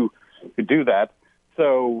really who could do that.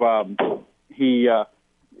 So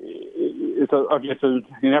it's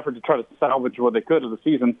an effort to try to salvage what they could of the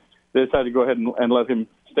season. They decided to go ahead and let him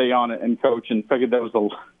stay on and coach, and figured that was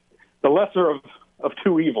the lesser of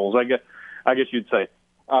two evils, I guess you'd say.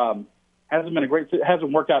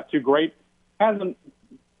 Hasn't worked out too great. Hasn't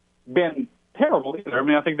been terrible either. I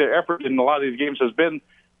mean, I think their effort in a lot of these games has been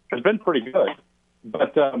pretty good.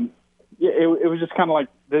 But it was just kind of like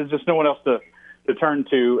there's just no one else to turn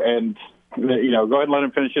to, and go ahead and let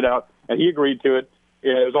him finish it out. And he agreed to it.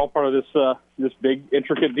 It was all part of this big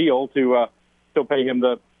intricate deal to still pay him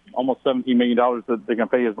the almost $17 million that they're going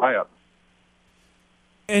to pay his buyout.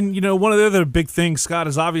 And one of the other big things, Scott,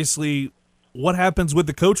 is obviously what happens with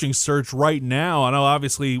the coaching search right now. I know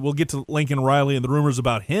obviously we'll get to Lincoln Riley and the rumors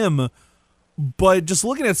about him, but just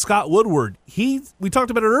looking at Scott Woodward, we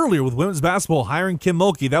talked about it earlier with women's basketball, hiring Kim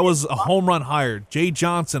Mulkey. That was a home run hire. Jay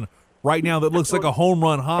Johnson right now, that looks like a home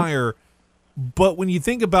run hire. But when you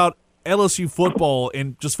think about LSU football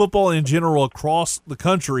and just football in general across the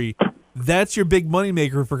country, that's your big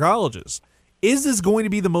moneymaker for colleges. Is this going to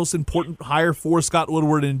be the most important hire for Scott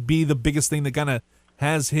Woodward and be the biggest thing that kind of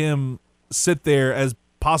has him sit there as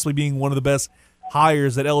possibly being one of the best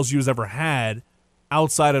hires that LSU has ever had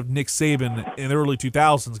outside of Nick Saban in the early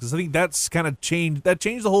 2000s? Because I think that's kind of changed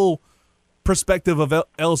the whole perspective of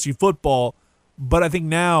LSU football. But I think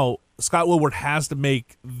now Scott Woodward has to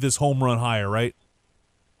make this home run hire, right?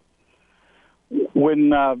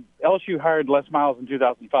 When LSU hired Les Miles in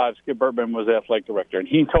 2005, Skip Bertman was the athletic director, and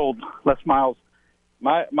he told Les Miles,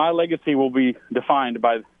 "My legacy will be defined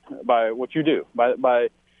by what you do, by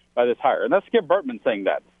this hire." And that's Skip Bertman saying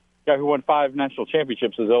that. The guy who won 5 national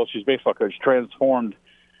championships as LSU's baseball coach, transformed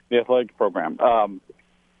the athletic program.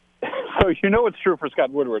 So it's true for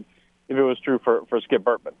Scott Woodward if it was true for Skip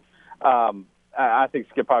Bertman. I think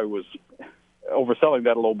Skip probably was overselling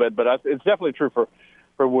that a little bit, but it's definitely true for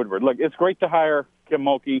Woodward. Look, it's great to hire Kim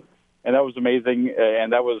Mulkey, and that was amazing.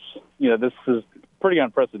 And that was, this is pretty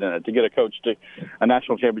unprecedented to get a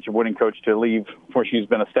national championship winning coach to leave before she's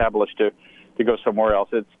been established to go somewhere else.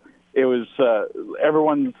 It was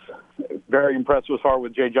everyone's very impressed so far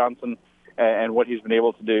with Jay Johnson and what he's been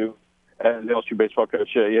able to do as the LSU baseball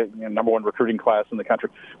coach, number 1 recruiting class in the country.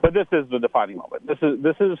 But this is the defining moment. This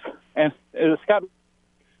is, and Scott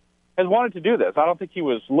has wanted to do this. I don't think he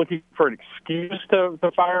was looking for an excuse to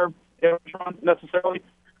fire Orgeron necessarily,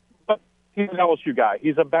 but he's an LSU guy.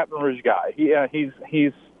 He's a Baton Rouge guy.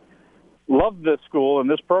 He's loved this school and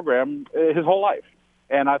this program his whole life.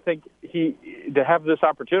 And I think to have this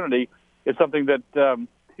opportunity is something that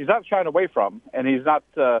he's not shying away from, and he's not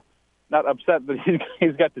upset that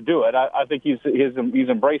he's got to do it. I think he's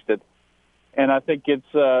embraced it, and I think it's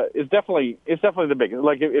definitely the biggest.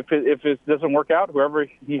 Like if it doesn't work out, whoever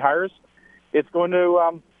he hires, it's going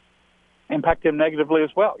to impact him negatively as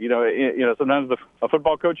well. Sometimes a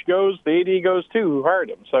football coach goes, the AD goes too, who hired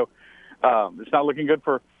him. So it's not looking good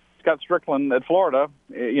for Scott Strickland at Florida.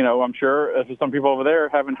 I'm sure for some people over there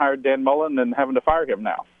having hired Dan Mullen and having to fire him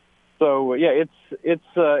now. So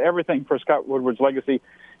it's everything for Scott Woodward's legacy.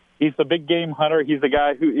 He's the big game hunter. He's the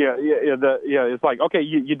guy who, it's like, okay,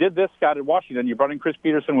 you did this, Scott, at Washington. You brought in Chris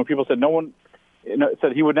Peterson when people said no one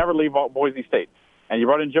said he would never leave Boise State. And you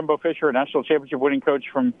brought in Jimbo Fisher, a national championship winning coach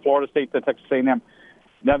from Florida State to Texas A&M.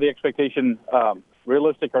 Now the expectation,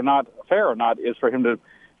 realistic or not, fair or not, is for him to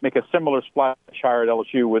make a similar splash hire at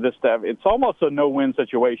LSU with this staff. It's almost a no-win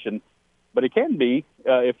situation but it can be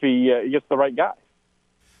if he gets the right guy.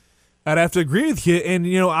 I'd have to agree with you. And,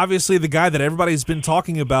 obviously the guy that everybody's been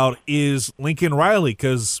talking about is Lincoln Riley,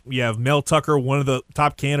 because you have Mel Tucker, one of the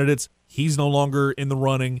top candidates. He's no longer in the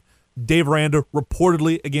running. Dave Aranda,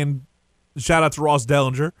 reportedly, again, shout out to Ross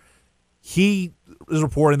Dellinger, he is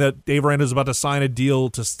reporting that Dave Aranda is about to sign a deal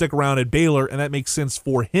to stick around at Baylor, and that makes sense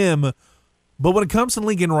for him. But when it comes to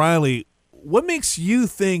Lincoln Riley, what makes you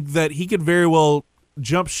think that he could very well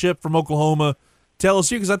jump ship from Oklahoma to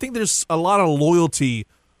LSU? Because I think there's a lot of loyalty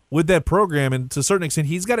with that program, and to a certain extent,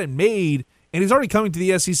 he's got it made, and he's already coming to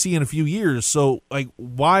the SEC in a few years. So,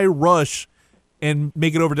 why rush and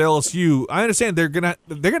make it over to LSU? I understand they're gonna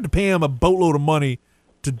have to pay him a boatload of money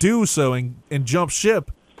to do so and jump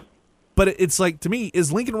ship. But it's to me,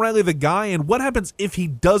 is Lincoln Riley the guy? And what happens if he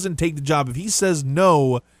doesn't take the job? If he says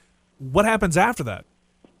no, what happens after that?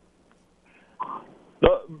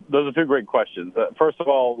 Those are two great questions. First of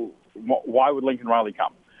all, why would Lincoln Riley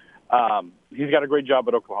come? He's got a great job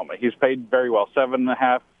at Oklahoma. He's paid very well, $7.5.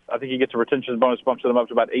 I think he gets a retention bonus, bumps him up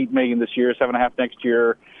to about $8 million this year, $7.5 next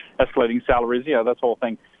year, escalating salaries. That's the whole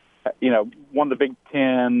thing. Won the Big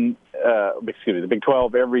 10, the Big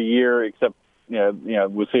 12 every year, except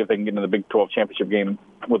we'll see if they can get into the Big 12 championship game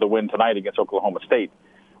with a win tonight against Oklahoma State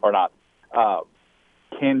or not.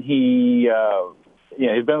 Can he?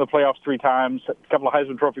 He's been in the playoffs 3 times, a couple of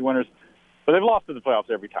Heisman Trophy winners. But they've lost in the playoffs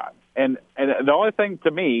every time. And the only thing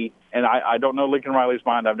to me, and I don't know Lincoln Riley's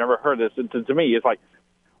mind, I've never heard this, to me, it's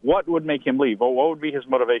what would make him leave? Well, what would be his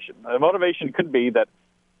motivation? The motivation could be that,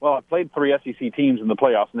 well, I played 3 SEC teams in the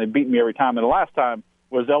playoffs, and they beat me every time. And the last time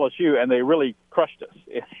was LSU, and they really crushed us.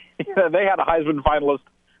 They had a Heisman finalist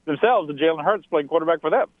themselves, and Jalen Hurts playing quarterback for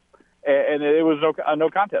them. And it was no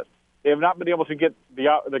contest. They have not been able to get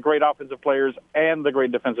the great offensive players and the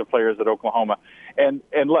great defensive players at Oklahoma. And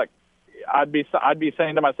look, I'd be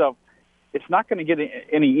saying to myself, it's not going to get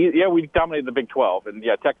any easier. Yeah, we dominated the Big 12, and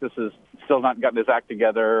Texas has still not gotten his act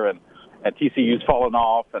together, and TCU's fallen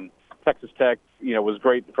off, and Texas Tech, was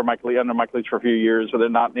great for under Mike Leach for a few years, but they're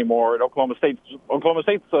not anymore. And Oklahoma State's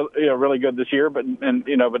really good this year, but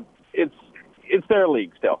it's their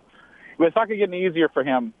league still. But it's not going to get any easier for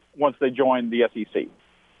him once they join the SEC.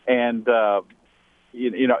 And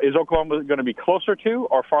is Oklahoma going to be closer to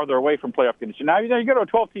or farther away from playoff condition? Now, you go to a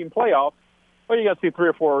 12-team playoff, well, you got to see 3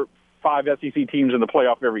 or 4, 5 SEC teams in the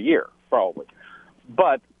playoff every year, probably.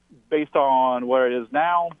 But based on where it is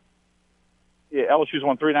now, LSU's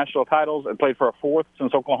won 3 national titles and played for a 4th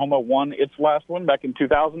since Oklahoma won its last one back in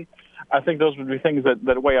 2000. I think those would be things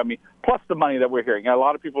that weigh on me. Plus the money that we're hearing. A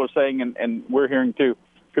lot of people are saying, and we're hearing too,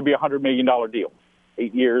 could be a $100 million deal,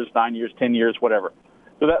 8 years, 9 years, 10 years, whatever.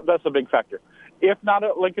 So that's a big factor. If not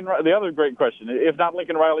Lincoln, the other great question, if not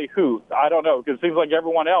Lincoln Riley, who? I don't know, because it seems like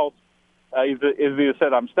everyone else either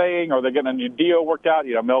said I'm staying or they're getting a new deal worked out.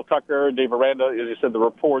 Mel Tucker, Dave Aranda, as you said, the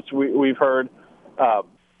reports we've heard.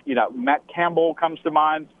 Matt Campbell comes to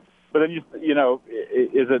mind. But then is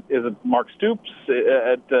it Mark Stoops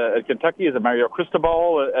at Kentucky? Is it Mario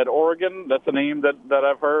Cristobal at Oregon? That's a name that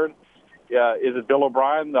I've heard. Is it Bill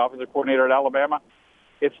O'Brien, the offensive coordinator at Alabama?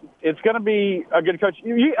 It's going to be a good coach.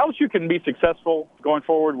 LSU can be successful going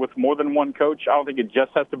forward with more than one coach. I don't think it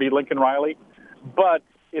just has to be Lincoln Riley, but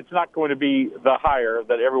it's not going to be the hire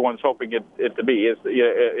that everyone's hoping it to be. If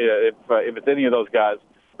it's any of those guys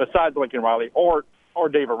besides Lincoln Riley or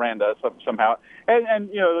Dave Aranda somehow,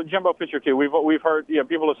 and Jimbo Fisher too. We've heard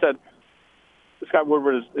people have said Scott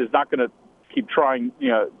Woodward is not going to keep trying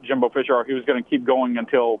Jimbo Fisher, or he was going to keep going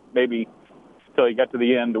until he got to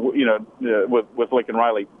the end, with Lincoln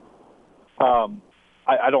Riley.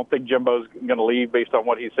 I don't think Jimbo's going to leave based on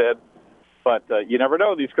what he said, but you never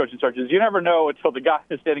know these coaching searches. You never know until the guy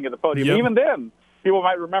is standing at the podium. Yep. Even then, people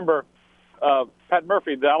might remember Pat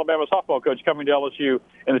Murphy, the Alabama softball coach, coming to LSU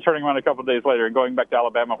and then turning around a couple of days later and going back to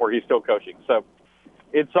Alabama where he's still coaching. So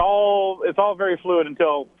it's all very fluid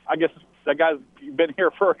until, I guess, that guy's been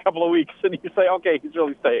here for a couple of weeks and you say, okay, he's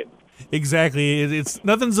really staying. Exactly. It's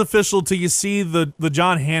nothing's official till you see the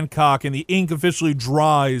John Hancock and the ink officially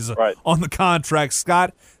dries on the contract.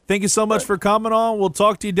 Scott, thank you so much for coming on. We'll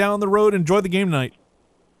talk to you down the road. Enjoy the game tonight.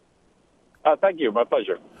 Thank you. My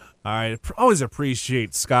pleasure. All right. Always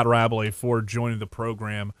appreciate Scott Rabalais for joining the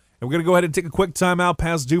program. And we're going to go ahead and take a quick timeout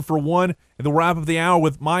past due for one, and then we'll wrap up the hour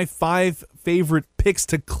with my 5 favorite picks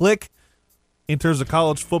to click in terms of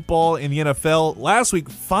college football in the NFL. Last week,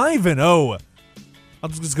 5-0. I'll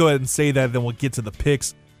just go ahead and say that, then we'll get to the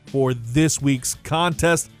picks for this week's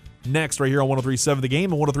contest next right here on 103.7 The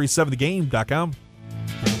Game and 103.7thegame.com.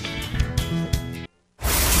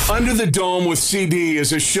 Under the Dome with CD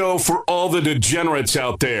is a show for all the degenerates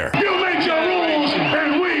out there. You make your rules,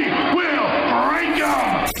 and we will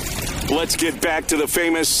Let's get back to the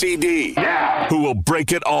famous CD, who will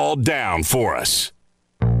break it all down for us.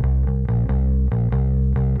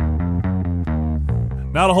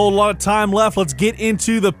 Not a whole lot of time left. Let's get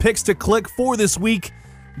into the picks to click for this week.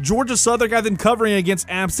 Georgia Southern got them covering against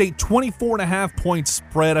App State, 24.5 point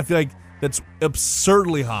spread. I feel like that's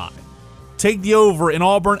absurdly high. Take the over in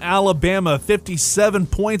Auburn, Alabama, 57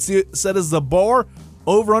 points set as the bar.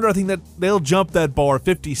 Over under, I think that they'll jump that bar,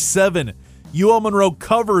 57. UL Monroe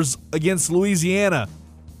covers against Louisiana.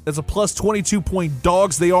 That's a plus 22-point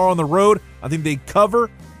dogs. They are on the road. I think they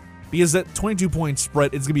cover because that 22-point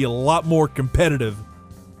spread is going to be a lot more competitive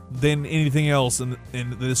than anything else in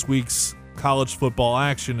this week's college football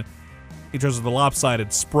action in terms of the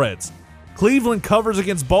lopsided spreads. Cleveland covers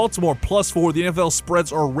against Baltimore, plus 4. The NFL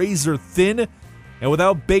spreads are razor thin. And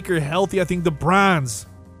without Baker healthy, I think the Browns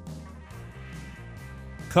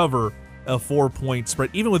cover a 4-point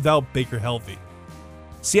spread, even without Baker healthy.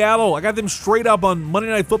 Seattle, I got them straight up on Monday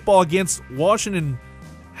Night Football against Washington.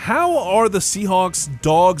 How are the Seahawks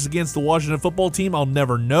dogs against the Washington football team? I'll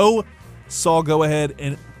never know. So I'll go ahead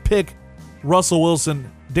and pick Russell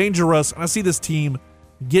Wilson, dangerous. And I see this team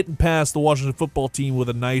getting past the Washington football team with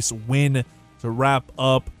a nice win to wrap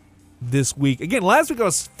up this week. Again, last week I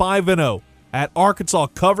was 5-0 at Arkansas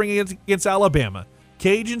covering against Alabama.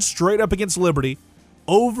 Cajuns straight up against Liberty.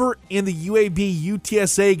 Over in the UAB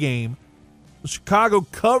UTSA game, Chicago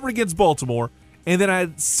covered against Baltimore. And then I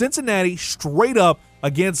had Cincinnati straight up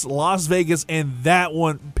against Las Vegas, and that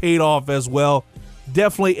one paid off as well.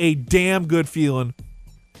 Definitely a damn good feeling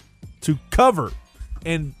to cover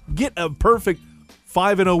and get a perfect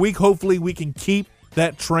 5-0 week. Hopefully we can keep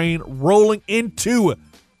that train rolling into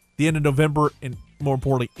the end of November and, more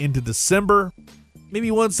importantly, into December. Maybe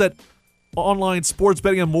once that online sports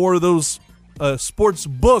betting and more of those sports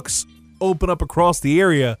books open up across the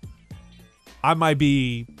area, I might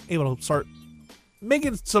be able to start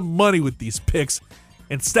making some money with these picks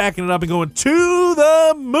and stacking it up and going to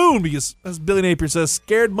the moon because, as Billy Napier says,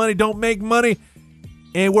 scared money don't make money.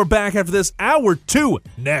 And we're back after this. Hour 2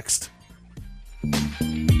 next.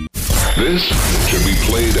 This should be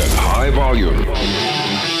played at high volume.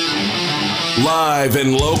 Live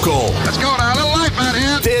and local. Let's go now. A little life out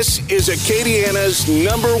here. This is Acadiana's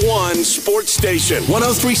 #1 sports station.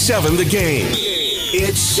 103.7 The Game.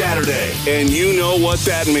 It's Saturday, and you know what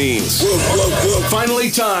that means.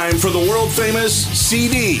 Finally time for the world-famous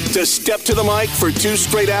CD to step to the mic for 2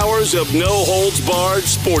 straight hours of no-holds-barred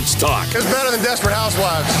sports talk. It's better than Desperate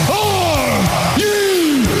Housewives. Are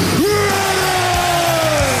you ready?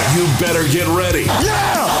 You better get ready.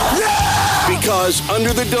 Yeah! Yeah! Because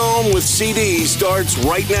Under the Dome with CD starts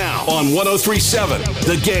right now on 103.7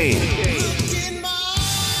 The Game.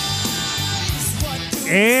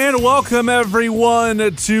 And welcome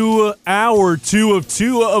everyone to hour 2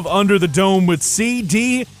 of Under the Dome with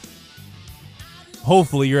CD.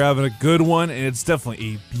 Hopefully you're having a good one, and it's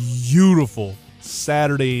definitely a beautiful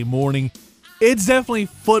Saturday morning. It's definitely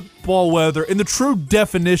football weather in the true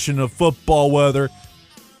definition of football weather.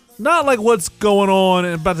 Not like what's going on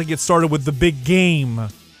and about to get started with the big game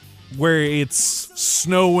where it's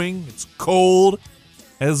snowing, it's cold,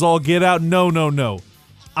 as all get out. No.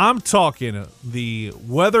 I'm talking the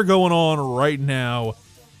weather going on right now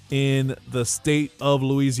in the state of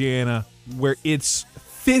Louisiana where it's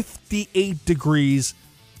 58 degrees,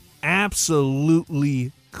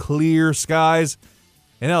 absolutely clear skies.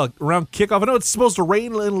 And now around kickoff, I know it's supposed to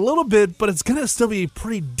rain a little bit, but it's going to still be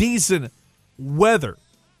pretty decent weather.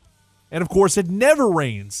 And of course, it never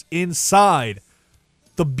rains inside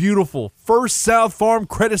the beautiful First South Farm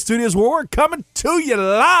Credit Studios where we're coming to you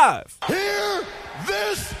live. Hear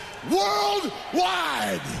this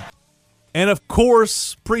worldwide. And of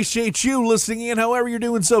course, appreciate you listening in however you're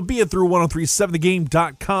doing so, be it through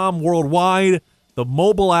 1037thegame.com worldwide, the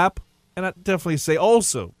mobile app. And I definitely say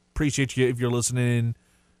also appreciate you if you're listening in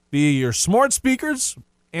via your smart speakers,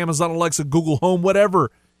 Amazon Alexa, Google Home,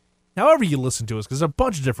 whatever. However you listen to us, because there's a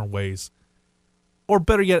bunch of different ways. Or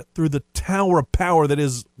better yet, through the tower of power that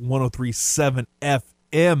is 103.7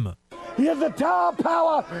 FM. He is the tower of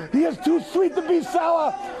power. He is too sweet to be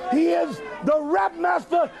sour. He is the rap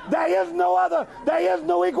master. There is no other. There is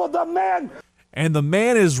no equal. The man. And the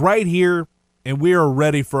man is right here, and we are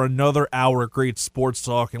ready for another hour of great sports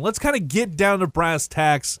talk. And let's kind of get down to brass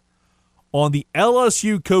tacks on the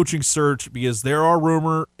LSU coaching search, because there are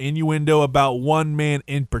rumor, innuendo about one man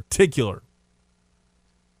in particular,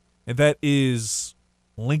 and that is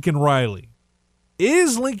Lincoln Riley.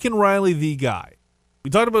 Is Lincoln Riley the guy? We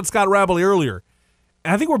talked about Scott Rabbele earlier,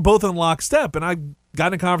 and I think we're both in lockstep, and I've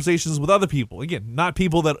gotten in conversations with other people. Again, not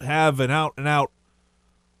people that have an out-and-out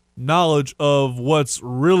knowledge of what's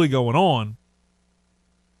really going on.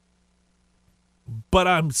 But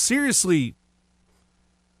I'm seriously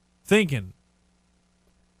thinking,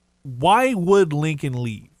 why would Lincoln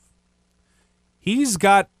leave? He's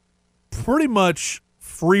got pretty much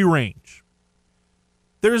free range.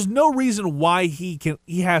 There's no reason why he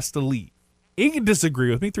has to leave. You can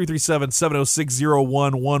disagree with me,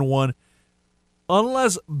 337-706-0111,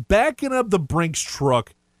 unless backing up the Brinks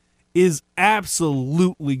truck is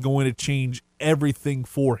absolutely going to change everything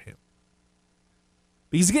for him.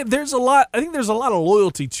 Because again, I think there's a lot of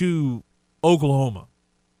loyalty to Oklahoma.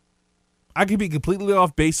 I could be completely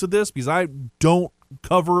off base with this because I don't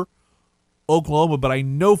cover Oklahoma, but I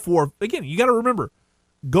know again, you got to remember,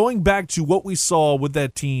 going back to what we saw with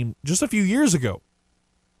that team just a few years ago,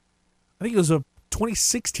 I think it was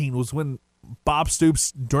 2016 was when Bob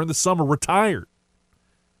Stoops during the summer retired.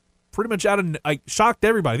 Pretty much shocked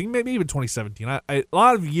everybody. I think maybe even 2017. A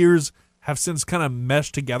lot of years have since kind of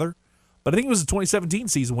meshed together, but I think it was the 2017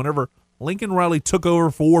 season whenever Lincoln Riley took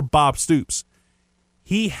over for Bob Stoops.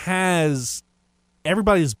 He has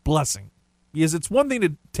everybody's blessing, because it's one thing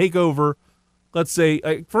to take over. Let's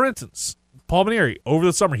say, for instance, Paul Mainieri, over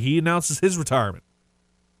the summer, he announces his retirement.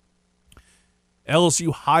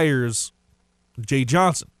 LSU hires Jay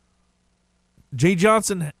Johnson. Jay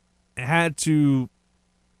Johnson had to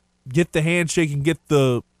get the handshake and get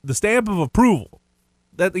the stamp of approval.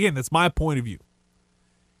 That's my point of view.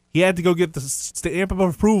 He had to go get the stamp of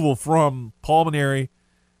approval from Paul Mainieri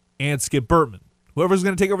and Skip Bertman. Whoever's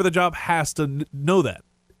going to take over the job has to know that.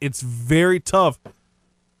 It's very tough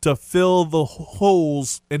to fill the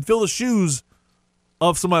holes and fill the shoes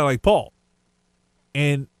of somebody like Paul.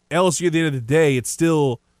 And LSU, at the end of the day, it's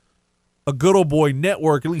still a good old boy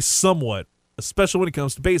network, at least somewhat, especially when it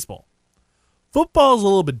comes to baseball. Football is a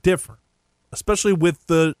little bit different, especially with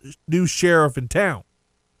the new sheriff in town.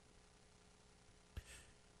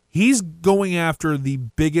 He's going after the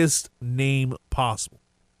biggest name possible.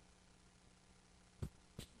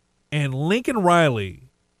 And Lincoln Riley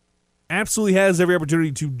absolutely has every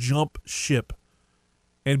opportunity to jump ship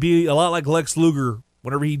and be a lot like Lex Luger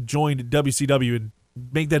whenever he joined WCW and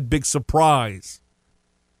make that big surprise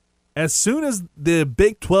as soon as the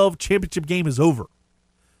Big 12 championship game is over.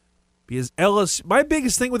 Because my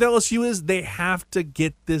biggest thing with LSU is they have to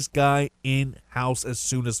get this guy in-house as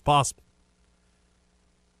soon as possible.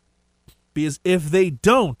 Because if they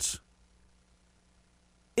don't,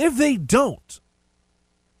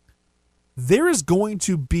 there is going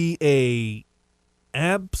to be a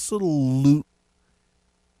absolute,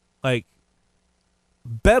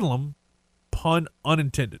 bedlam, pun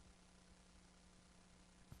unintended.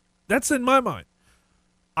 That's in my mind.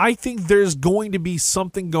 I think there's going to be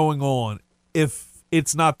something going on if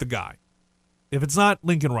it's not the guy. If it's not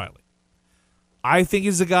Lincoln Riley. I think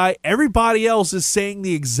he's the guy. Everybody else is saying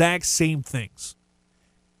the exact same things.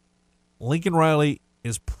 Lincoln Riley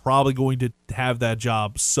is probably going to have that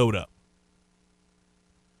job sewed up.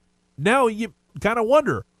 Now you kind of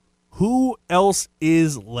wonder, who else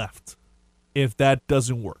is left if that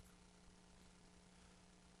doesn't work?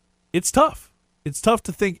 It's tough. It's tough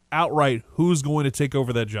to think outright who's going to take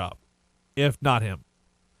over that job, if not him.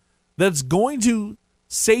 That's going to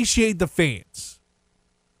satiate the fans.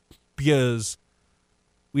 Because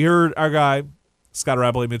we heard our guy, Scott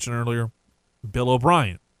Rapley mentioned earlier, Bill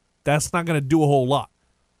O'Brien. That's not going to do a whole lot.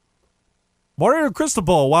 Mario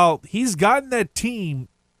Cristobal, while he's gotten that team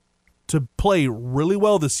to play really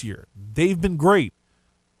well this year, they've been great.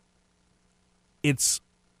 It's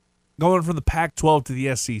going from the Pac-12 to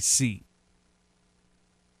the SEC.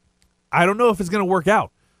 I don't know if it's going to work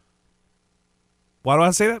out. Why do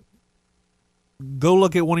I say that? Go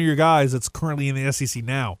look at one of your guys that's currently in the SEC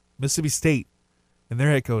now. Mississippi State and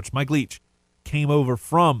their head coach, Mike Leach, came over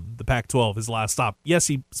from the Pac-12, his last stop. Yes,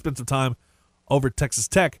 he spent some time over at Texas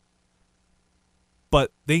Tech,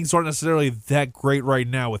 but things aren't necessarily that great right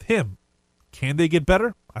now with him. Can they get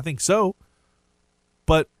better? I think so.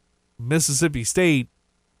 But Mississippi State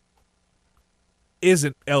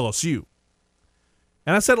isn't LSU.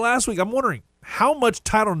 And I said last week, I'm wondering how much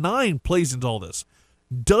Title IX plays into all this.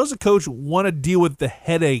 Does a coach want to deal with the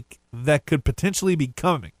headache that could potentially be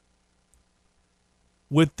coming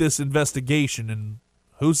with this investigation? And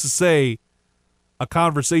who's to say a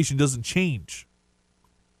conversation doesn't change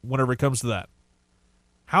whenever it comes to that?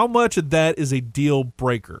 How much of that is a deal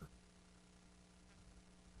breaker?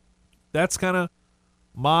 That's kind of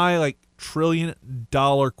my $1 trillion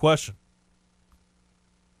question.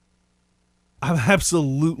 I'm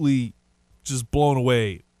absolutely just blown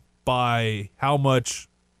away by how much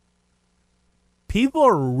people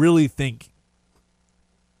are really thinking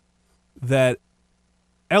that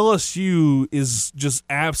LSU is just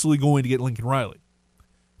absolutely going to get Lincoln Riley.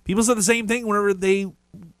 People said the same thing whenever they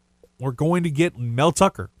were going to get Mel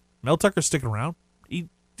Tucker. Mel Tucker's sticking around. He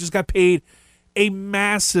just got paid a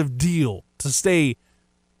massive deal to stay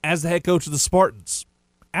as the head coach of the Spartans.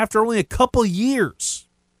 After only a couple years,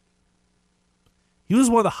 he was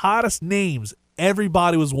one of the hottest names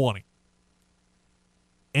everybody was wanting.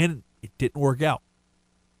 And it didn't work out.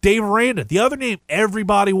 Dave Aranda, the other name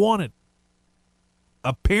everybody wanted.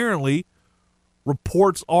 Apparently,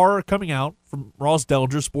 reports are coming out from Ross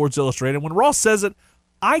Dellinger, Sports Illustrated. When Ross says it,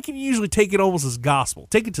 I can usually take it almost as gospel,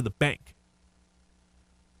 take it to the bank.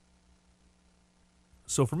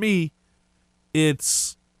 So for me,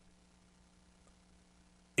 it's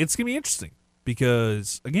going to be interesting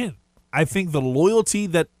because, again, I think the loyalty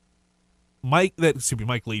that Mike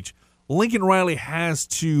Leach, Lincoln Riley has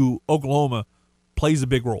to Oklahoma plays a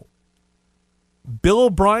big role. Bill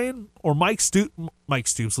O'Brien or Mark Stoops,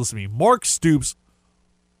 listen to me, Mark Stoops,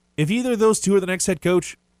 if either of those two are the next head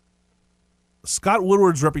coach, Scott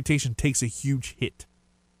Woodward's reputation takes a huge hit.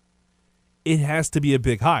 It has to be a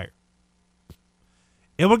big hire.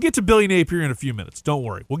 And we'll get to Billy Napier in a few minutes. Don't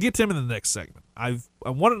worry. We'll get to him in the next segment. I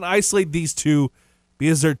wanted to isolate these two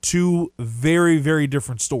because they're two very, very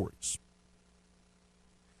different stories.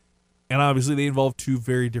 And obviously they involve two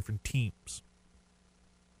very different teams.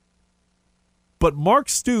 But Mark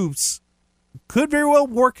Stoops could very well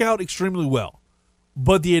work out extremely well.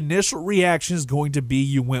 But the initial reaction is going to be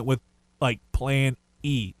you went with like plan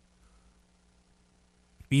E.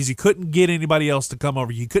 Because you couldn't get anybody else to come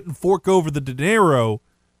over. You couldn't fork over the dinero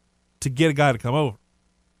to get a guy to come over.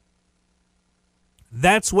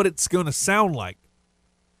 That's what it's going to sound like.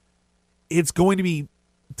 It's going to be,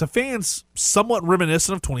 to fans, somewhat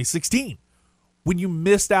reminiscent of 2016, when you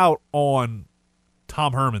missed out on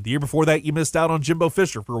Tom Herman. The year before that, you missed out on Jimbo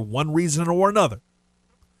Fisher for one reason or another.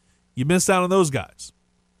 You missed out on those guys.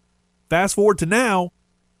 Fast forward to now,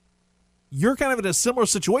 you're kind of in a similar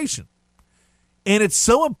situation. And it's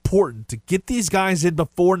so important to get these guys in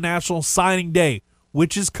before National Signing Day,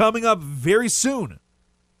 which is coming up very soon.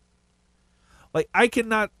 Like, I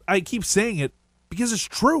keep saying it because it's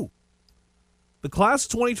true. The class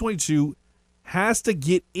of 2022 has to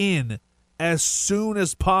get in as soon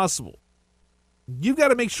as possible. You've got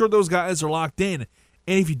to make sure those guys are locked in.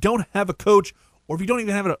 And if you don't have a coach, or if you don't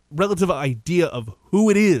even have a relative idea of who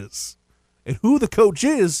it is and who the coach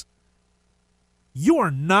is, you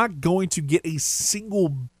are not going to get a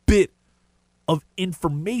single bit of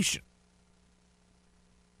information.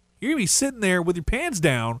 You're going to be sitting there with your pants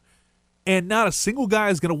down, and not a single guy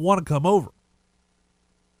is going to want to come over.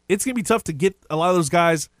 It's going to be tough to get a lot of those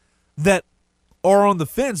guys that are on the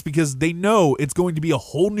fence because they know it's going to be a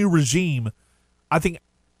whole new regime. I think,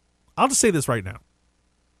 I'll just say this right now.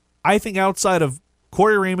 I think outside of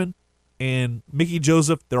Corey Raymond and Mickey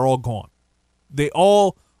Joseph, they're all gone. They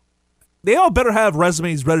all better have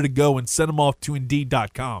resumes ready to go and send them off to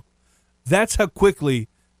Indeed.com. That's how quickly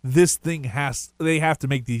this thing they have to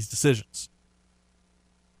make these decisions.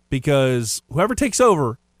 Because whoever takes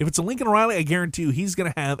over, if it's a Lincoln Riley, I guarantee you he's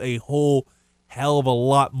going to have a whole hell of a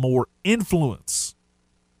lot more influence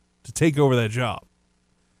to take over that job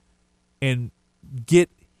and get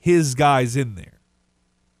his guys in there.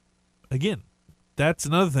 Again, that's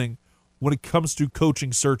another thing when it comes to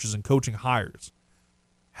coaching searches and coaching hires.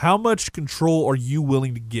 How much control are you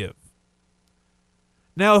willing to give?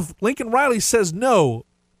 Now, if Lincoln Riley says no,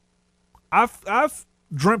 I've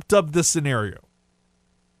dreamt up this scenario.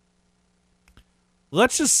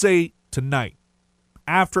 Let's just say tonight,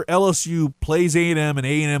 after LSU plays A&M and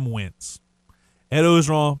A&M wins, Ed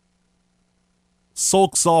Orgeron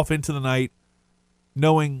sulks off into the night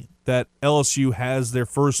knowing that LSU has their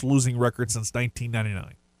first losing record since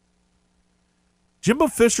 1999. Jimbo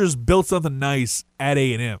Fisher's built something nice at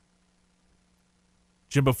A&M.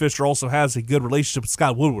 Jimbo Fisher also has a good relationship with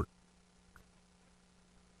Scott Woodward.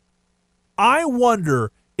 I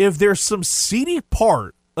wonder if there's some seedy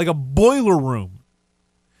part, like a boiler room.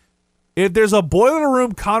 If there's a boiler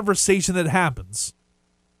room conversation that happens,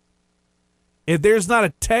 if there's not a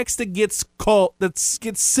text that gets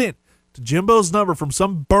sent to Jimbo's number from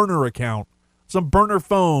some burner account, some burner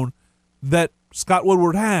phone that Scott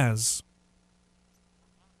Woodward has.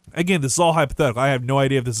 Again, this is all hypothetical. I have no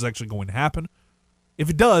idea if this is actually going to happen. If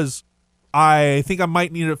it does, I think I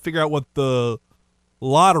might need to figure out what the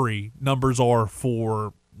lottery numbers are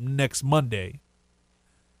for next Monday.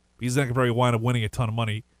 Because then I could probably wind up winning a ton of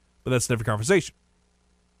money, but that's a different conversation.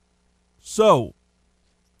 So,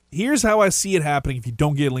 here's how I see it happening if you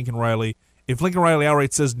don't get Lincoln Riley. If Lincoln Riley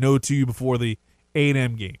outright says no to you before the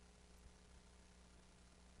A&M game.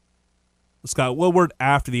 Scott Woodward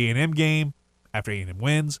after the A&M game, after A&M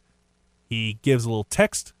wins, he gives a little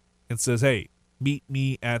text and says, hey, meet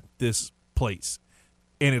me at this place.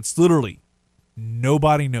 And it's literally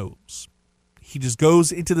nobody knows. He just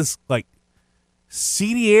goes into this like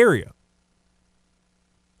seedy area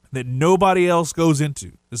that nobody else goes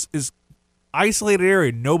into. This is isolated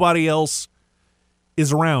area. Nobody else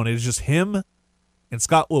is around. It is just him and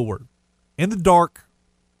Scott Woodward in the dark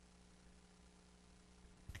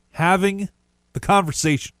having the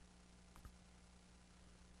conversation.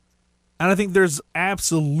 And I think there's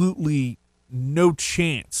absolutely no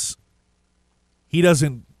chance he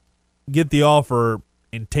doesn't get the offer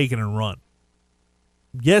and take it and run.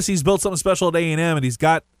 Yes, he's built something special at A&M, and he's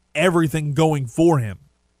got everything going for him.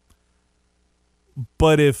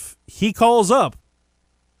 But if he calls up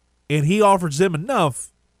and he offers him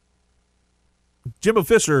enough, Jimbo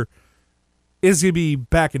Fisher is going to be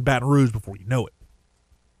back in Baton Rouge before you know it.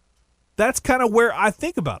 That's kind of where I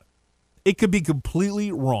think about it. It could be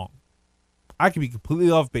completely wrong. I could be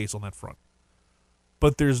completely off base on that front.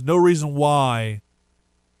 But there's no reason why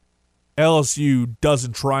LSU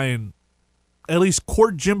doesn't try and at least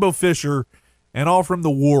court Jimbo Fisher and offer him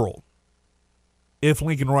the world if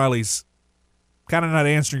Lincoln Riley's kind of not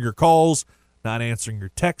answering your calls, not answering your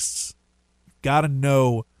texts. You've got to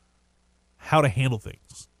know how to handle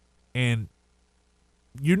things. And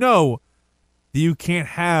you know that you can't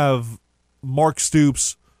have Mark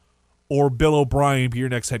Stoops or Bill O'Brien be your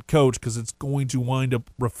next head coach because it's going to wind up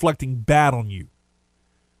reflecting bad on you.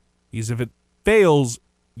 Because if it fails,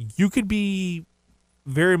 you could be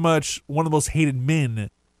very much one of the most hated men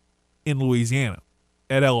in Louisiana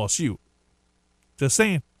at LSU. Just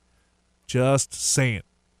saying. Just saying.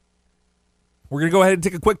 We're going to go ahead and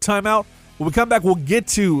take a quick timeout. When we come back, we'll get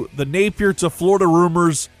to the Napier to Florida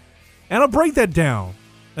rumors, and I'll break that down.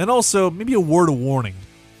 And also, maybe a word of warning.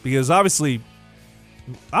 Because obviously,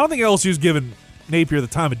 I don't think LSU's given Napier the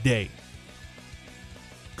time of day.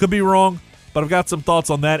 Could be wrong, but I've got some thoughts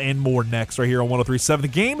on that and more next right here on 103.7 The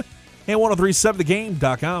Game and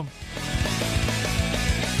 103.7thegame.com.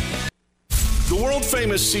 The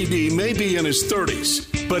world-famous CD may be in his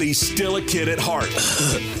 30s, but he's still a kid at heart.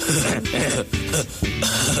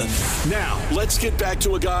 Now, let's get back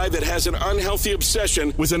to a guy that has an unhealthy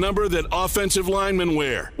obsession with a number that offensive linemen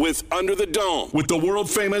wear. With Under the Dome, with the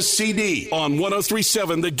world-famous CD on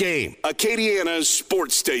 103.7 The Game, Acadiana's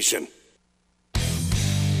sports station.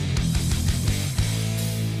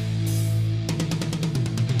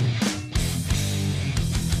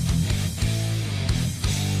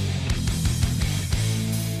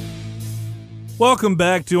 Welcome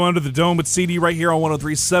back to Under the Dome with CD right here on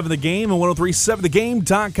 103.7 The Game and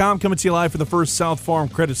 103.7thegame.com, coming to you live from the First South Farm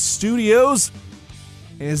Credit Studios.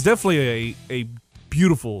 It's definitely a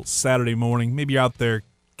beautiful Saturday morning. Maybe you're out there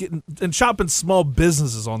getting and shopping small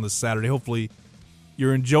businesses on this Saturday. Hopefully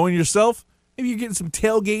you're enjoying yourself. Maybe you're getting some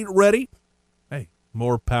tailgate ready. Hey,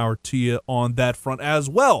 more power to you on that front as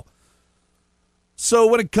well. So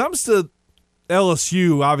when it comes to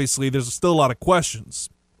LSU, obviously there's still a lot of questions.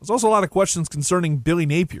 There's also a lot of questions concerning Billy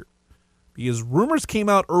Napier because rumors came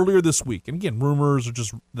out earlier this week. And again, rumors are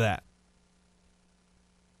just that.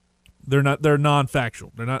 They're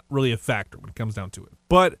non-factual. They're not really a factor when it comes down to it.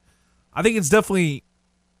 But I think it's definitely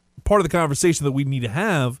part of the conversation that we need to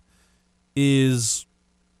have is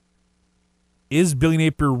Billy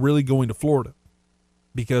Napier really going to Florida?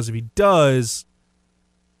 Because if he does,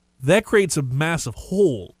 that creates a massive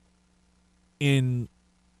hole in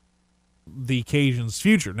the Cajuns'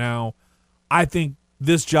 future. Now, I think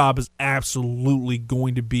this job is absolutely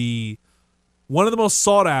going to be one of the most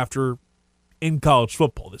sought after in college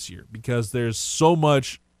football this year because there's so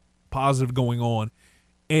much positive going on.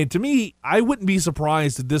 And to me, I wouldn't be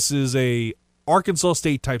surprised if this is a Arkansas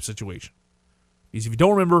State type situation. Because if you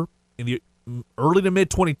don't remember, in the early to mid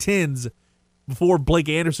 2010s, before Blake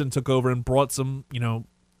Anderson took over and brought some,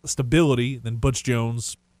 stability, then Butch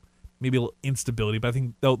Jones, maybe a little instability, but I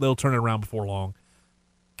think they'll turn it around before long.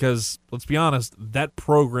 Because, let's be honest, that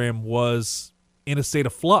program was in a state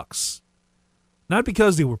of flux. Not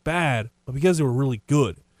because they were bad, but because they were really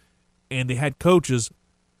good. And they had coaches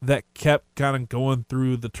that kept kind of going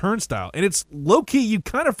through the turnstile. And it's low-key, you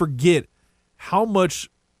kind of forget how much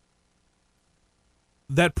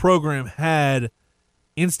that program had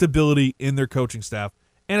instability in their coaching staff.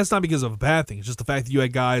 And it's not because of a bad thing. It's just the fact that you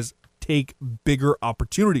had guys take bigger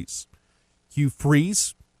opportunities. Hugh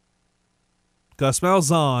Freeze, Gus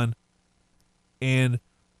Malzahn, and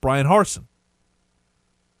Brian Harsin.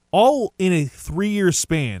 All in a 3-year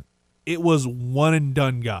span. It was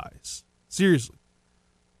one-and-done guys. Seriously.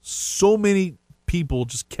 So many people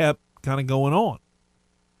just kept kind of going on.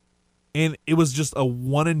 And it was just a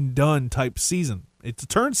one-and-done type season. It's a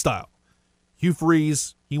turnstile. Hugh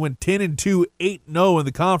Freeze, he went 10-2, 8-0 in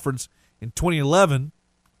the conference in 2011.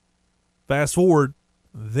 Fast forward,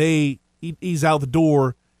 he's out the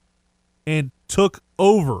door and took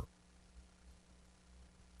over.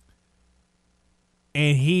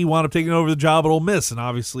 And he wound up taking over the job at Ole Miss, and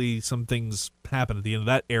obviously some things happened at the end of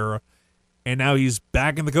that era. And now he's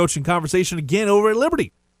back in the coaching conversation again over at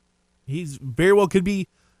Liberty. He's very well could be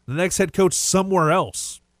the next head coach somewhere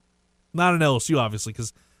else. Not in LSU, obviously,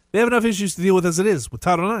 because they have enough issues to deal with as it is with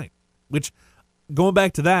Title IX. Which, going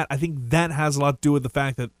back to that, I think that has a lot to do with the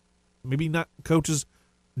fact that maybe not coaches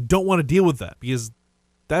don't want to deal with that, because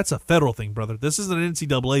that's a federal thing, brother. This isn't an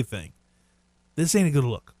NCAA thing. This ain't a good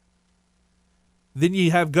look. Then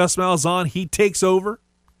you have Gus Malzahn. He takes over.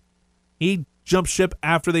 He jumps ship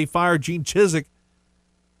after they fired Gene Chizik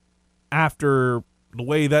after the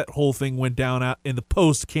way that whole thing went down out in the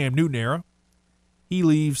post-Cam Newton era. He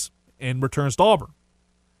leaves and returns to Auburn.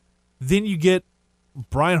 Then you get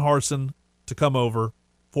Brian Harsin to come over,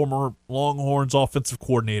 former Longhorns offensive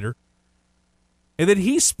coordinator. And then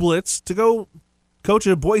he splits to go coach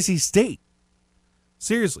at Boise State.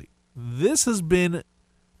 Seriously, that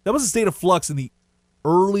was a state of flux in the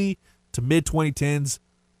early to mid-2010s.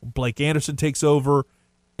 Blake Anderson takes over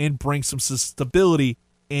and brings some stability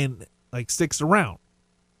and sticks around.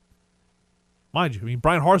 Mind you,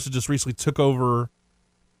 Brian Harsin just recently took over,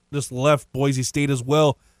 just left Boise State as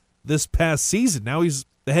well this past season. Now he's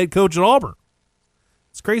the head coach at Auburn.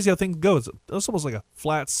 It's crazy how things go. It's almost like a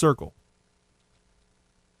flat circle.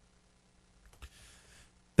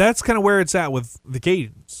 That's kind of where it's at with the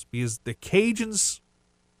Cajuns, because the Cajuns'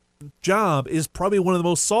 job is probably one of the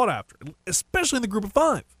most sought after, especially in the group of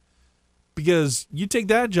five. Because you take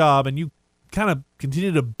that job and you kind of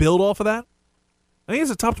continue to build off of that. I think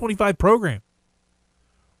it's a top 25 program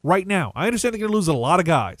right now. I understand they're going to lose a lot of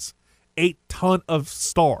guys, a ton of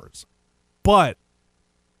stars, but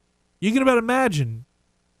you can about imagine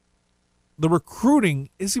the recruiting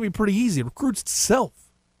is going to be pretty easy. It recruits itself.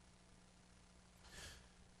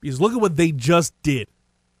 Because look at what they just did.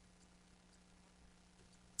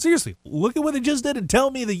 Seriously, look at what they just did and tell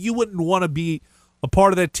me that you wouldn't want to be a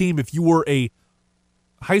part of that team if you were a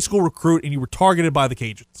high school recruit and you were targeted by the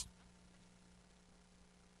Cajuns.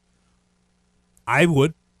 I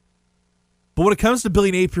would. But when it comes to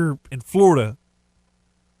Billy Napier in Florida,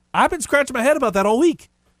 I've been scratching my head about that all week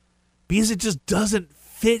because it just doesn't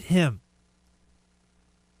fit him.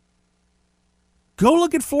 Go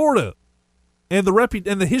look at Florida and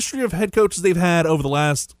the history of head coaches they've had over the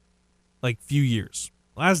last few years,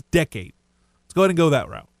 last decade. Let's go ahead and go that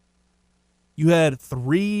route. You had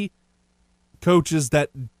 3 coaches that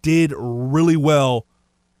did really well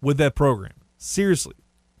with that program. Seriously.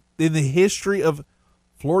 In the history of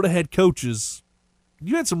Florida head coaches,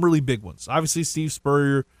 you had some really big ones. Obviously, Steve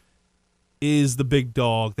Spurrier is the big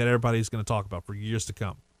dog that everybody's going to talk about for years to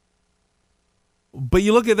come. But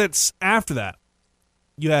you look at that after that.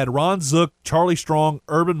 You had Ron Zook, Charlie Strong,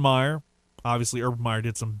 Urban Meyer. Obviously, Urban Meyer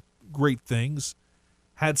did some great things.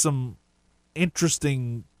 Had some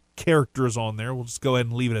interesting characters on there. We'll just go ahead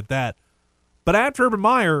and leave it at that. But after Urban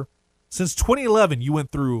Meyer, since 2011, you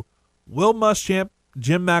went through Will Muschamp,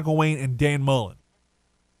 Jim McElwain, and Dan Mullen.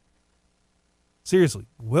 Seriously,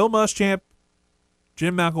 Will Muschamp,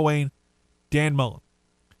 Jim McElwain, Dan Mullen.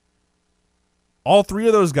 All 3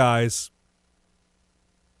 of those guys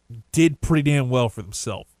did pretty damn well for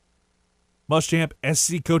themselves. Muschamp,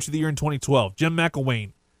 SEC Coach of the Year in 2012. Jim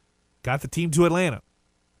McElwain got the team to Atlanta.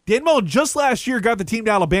 Dan Mullen just last year got the team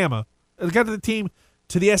to Alabama, got the team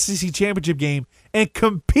to the SEC championship game, and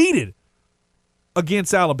competed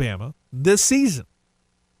against Alabama this season.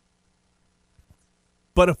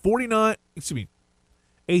 But a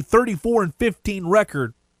 34-15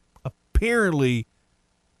 record apparently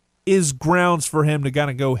is grounds for him to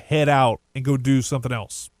kind of go head out and go do something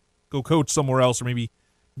else. Go coach somewhere else, or maybe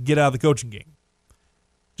get out of the coaching game.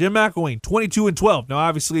 Jim McElwain, 22-12. Now,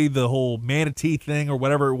 obviously, the whole manatee thing or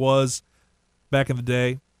whatever it was back in the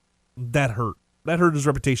day, that hurt. That hurt his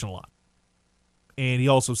reputation a lot. And he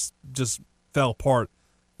also just fell apart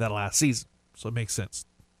that last season. So it makes sense.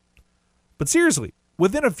 But seriously,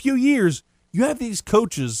 within a few years, you have these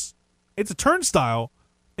coaches. It's a turnstile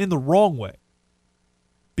in the wrong way.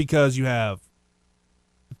 Because you have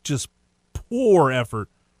just poor effort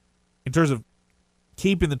in terms of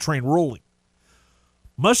keeping the train rolling.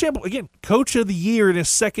 Muschamp, again, Coach of the Year in his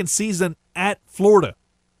second season at Florida.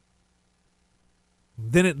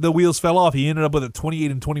 Then the wheels fell off. He ended up with a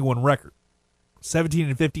 28-21 record,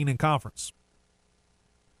 17-15 in conference.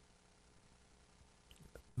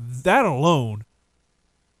 That alone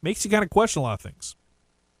makes you kind of question a lot of things.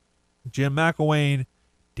 Jim McElwain,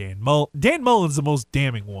 Dan Mullen's the most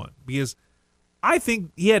damning one because I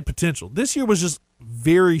think he had potential. This year was just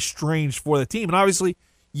very strange for the team. And obviously,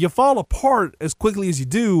 you fall apart as quickly as you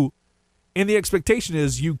do, and the expectation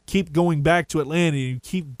is you keep going back to Atlanta and you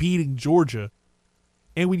keep beating Georgia.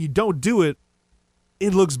 And when you don't do it,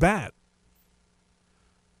 it looks bad.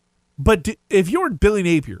 But if you're Billy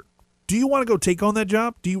Napier, do you want to go take on that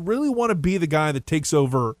job? Do you really want to be the guy that takes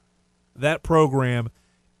over that program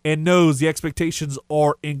and knows the expectations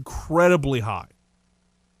are incredibly high?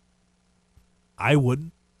 I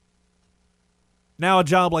wouldn't. Now, a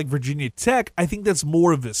job like Virginia Tech, I think that's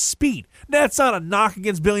more of his speed. That's not a knock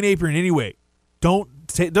against Billy Napier in any way. Don't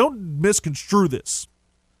misconstrue this.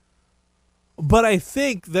 But I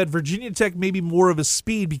think that Virginia Tech may be more of a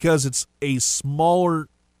speed because it's a smaller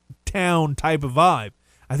town type of vibe.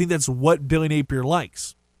 I think that's what Billy Napier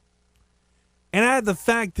likes. And add the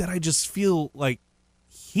fact that I just feel like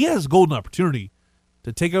he has a golden opportunity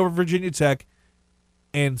to take over Virginia Tech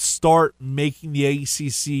and start making the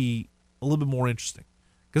ACC a little bit more interesting.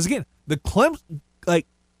 Because again, there's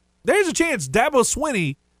a chance Dabo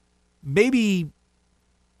Swinney maybe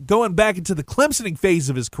going back into the Clemsoning phase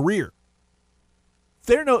of his career.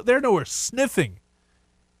 They're nowhere sniffing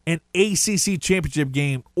an ACC championship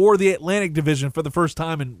game or the Atlantic Division for the first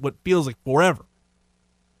time in what feels like forever.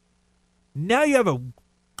 Now you have a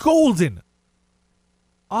golden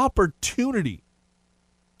opportunity,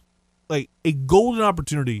 like a golden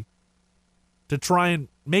opportunity to try and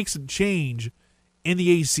make some change in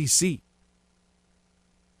the ACC.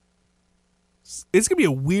 It's going to be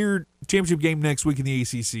a weird championship game next week in the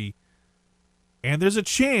ACC, and there's a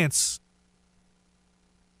chance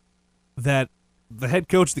that the head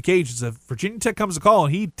coach of the Cajuns, if Virginia Tech comes to call,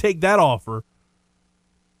 and he'd take that offer.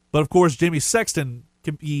 But, of course, Jimmy Sexton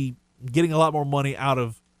could be getting a lot more money out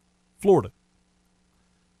of Florida.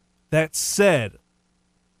 That said,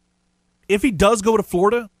 if he does go to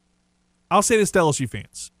Florida, I'll say this to LSU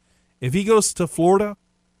fans. If he goes to Florida,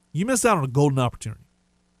 you missed out on a golden opportunity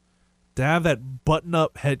to have that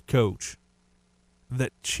button-up head coach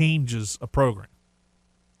that changes a program.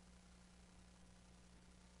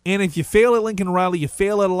 And if you fail at Lincoln Riley, you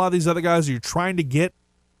fail at a lot of these other guys that you're trying to get,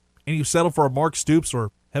 and you settle for a Mark Stoops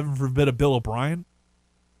or, heaven forbid, a Bill O'Brien,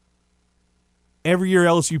 every year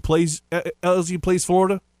LSU plays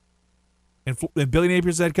Florida, and Billy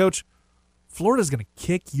Napier's head coach, Florida's going to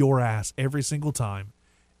kick your ass every single time.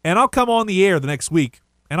 And I'll come on the air the next week,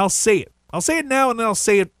 and I'll say it. I'll say it now, and then I'll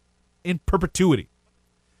say it in perpetuity.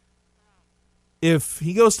 If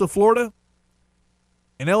he goes to Florida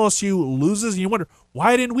and LSU loses, and you wonder,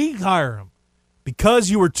 why didn't we hire him? Because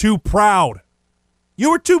you were too proud. You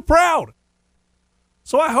were too proud.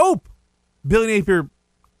 So I hope Billy Napier,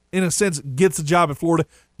 in a sense, gets a job at Florida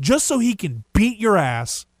just so he can beat your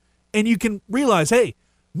ass and you can realize, hey,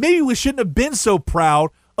 maybe we shouldn't have been so proud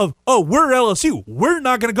of, we're LSU. We're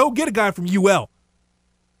not going to go get a guy from UL.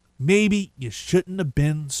 Maybe you shouldn't have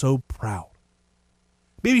been so proud.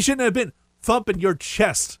 Maybe you shouldn't have been thumping your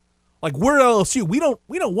chest like we're LSU. We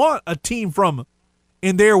don't want a team from,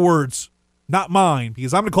 in their words, not mine,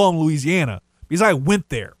 because I'm going to call them Louisiana, because I went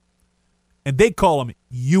there. And they call them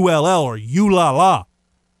ULL or U-la-la.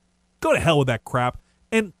 Go to hell with that crap.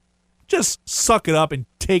 And just suck it up and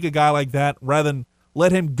take a guy like that rather than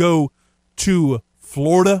let him go to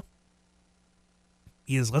Florida.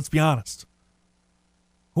 Because, let's be honest,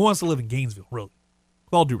 who wants to live in Gainesville, really?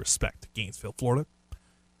 With all due respect to Gainesville, Florida.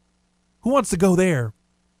 Who wants to go there?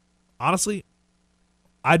 Honestly,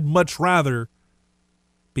 I'd much rather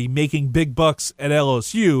be making big bucks at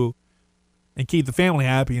LSU and keep the family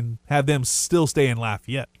happy and have them still stay in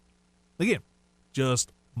Lafayette. Again,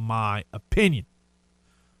 just my opinion.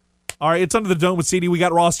 All right, it's Under the Dome with CD. We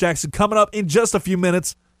got Ross Jackson coming up in just a few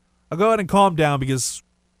minutes. I'll go ahead and calm down because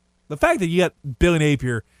the fact that you got Billy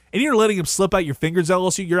Napier and you're letting him slip out your fingers,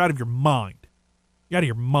 LSU, you're out of your mind. You're out of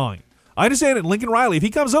your mind. I understand that Lincoln Riley, if he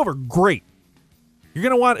comes over, great.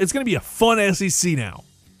 It's going to be a fun SEC now.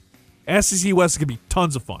 SEC West is going to be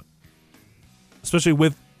tons of fun. Especially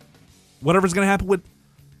with whatever's going to happen with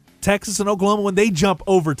Texas and Oklahoma when they jump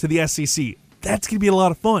over to the SEC. That's going to be a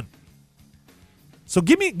lot of fun. So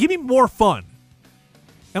give me more fun.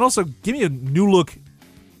 And also give me a new look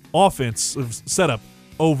offensive setup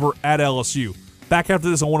over at LSU. Back after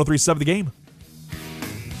this on 103.7 The Game.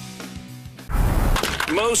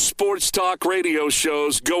 Most sports talk radio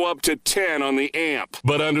shows go up to 10 on the amp,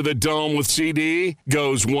 but Under the Dome with CD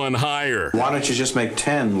goes one higher. Why don't you just make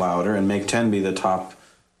 10 louder and make 10 be the top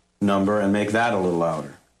number and make that a little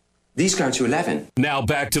louder? These go to 11. Now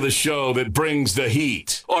back to the show that brings the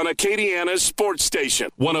heat on Acadiana's sports station,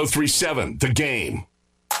 103.7 The Game.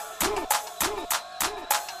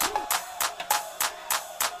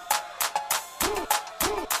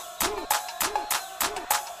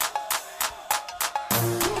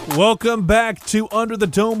 Welcome back to Under the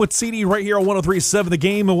Dome with CD right here on 103.7 The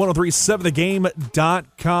Game and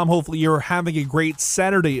 103.7thegame.com. Hopefully you're having a great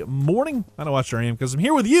Saturday morning. I know I sure am because I'm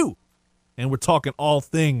here with you, and we're talking all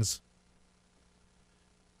things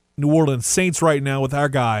New Orleans Saints right now with our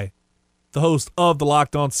guy, the host of the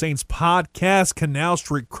Locked On Saints podcast, Canal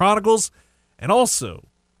Street Chronicles, and also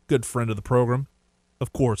good friend of the program.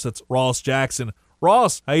 Of course, that's Ross Jackson.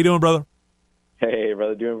 Ross, how you doing, brother? Hey,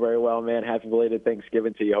 brother, doing very well, man. Happy belated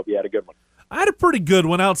Thanksgiving to you. Hope you had a good one. I had a pretty good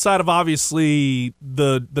one outside of obviously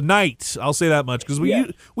the night. I'll say that much because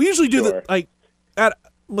we usually do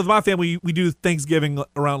with my family we do Thanksgiving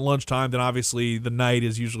around lunchtime. Then obviously the night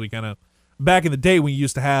is usually kind of back in the day when you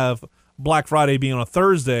used to have Black Friday being on a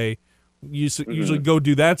Thursday. You used to usually go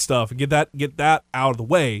do that stuff and get that out of the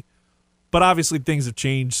way. But obviously things have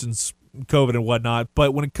changed since COVID and whatnot.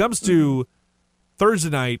 But when it comes to Thursday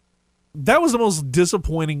night, that was the most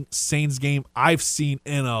disappointing Saints game I've seen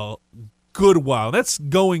in a good while. That's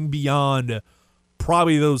going beyond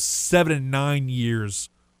probably those 7 and 9 years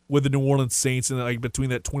with the New Orleans Saints and like between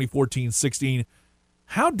that 2014-16.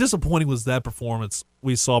 How disappointing was that performance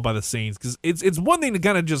we saw by the Saints? Because it's one thing to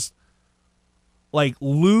kind of just like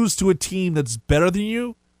lose to a team that's better than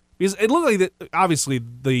you. Because it looked like that. Obviously,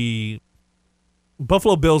 the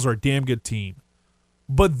Buffalo Bills are a damn good team,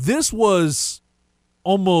 but this was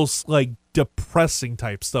almost like depressing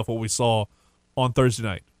type stuff what we saw on Thursday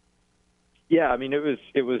night. Yeah, I mean,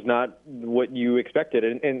 it was not what you expected.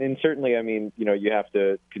 And certainly, I mean, you know, you have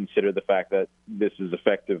to consider the fact that this is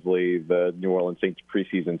effectively the New Orleans Saints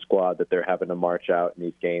preseason squad that they're having to march out in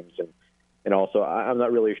these games. And also, I'm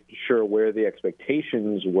not really sure where the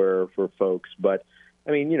expectations were for folks. But,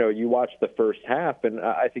 I mean, you know, you watched the first half, and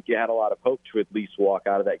I think you had a lot of hope to at least walk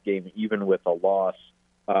out of that game, even with a loss,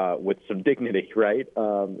 with some dignity, right?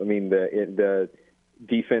 I mean, the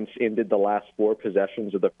defense ended the last 4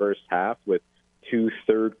 possessions of the first half with 2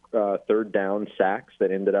 third down sacks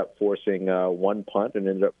that ended up forcing 1 punt and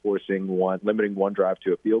ended up limiting one drive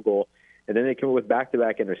to a field goal. And then they came with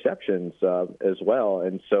back-to-back interceptions as well.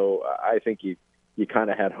 And so I think you kind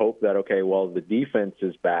of had hope that, okay, well, the defense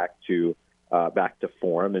is back to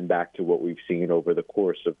form and back to what we've seen over the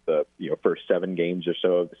course of the first 7 games or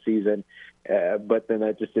so of the season. But then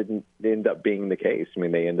that just didn't end up being the case. I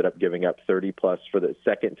mean, they ended up giving up 30-plus for the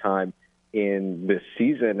second time in this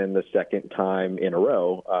season and the second time in a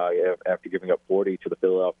row after giving up 40 to the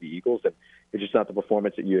Philadelphia Eagles. And it's just not the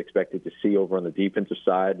performance that you expected to see over on the defensive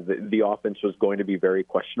side. The offense was going to be very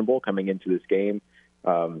questionable coming into this game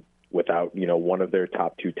without, one of their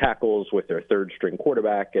top 2 tackles, with their third-string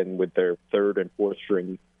quarterback and with their third and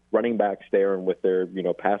fourth-string running backs there, and with their,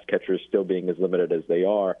 pass catchers still being as limited as they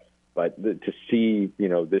are. But to see,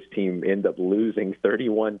 this team end up losing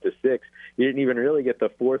 31-6, you didn't even really get the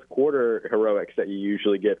fourth quarter heroics that you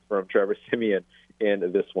usually get from Trevor Siemian in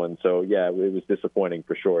this one. So, yeah, it was disappointing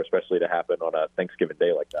for sure, especially to happen on a Thanksgiving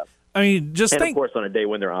day like that. I mean, of course, on a day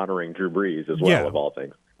when they're honoring Drew Brees as well, of all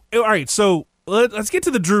things. All right, so let's get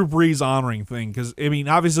to the Drew Brees honoring thing because, I mean,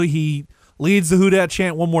 obviously he leads the Who Dat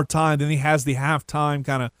chant one more time, then he has the halftime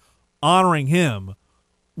kind of honoring him.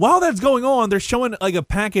 While that's going on, they're showing like a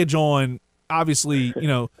package on, obviously,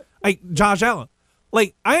 like Josh Allen.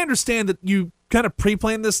 Like, I understand that you kind of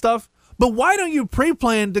pre-plan this stuff, but why don't you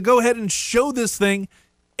pre-plan to go ahead and show this thing,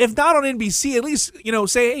 if not on NBC, at least,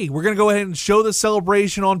 say, hey, we're going to go ahead and show the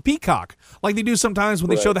celebration on Peacock, like they do sometimes when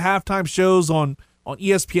they show the halftime shows on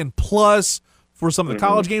ESPN Plus for some of the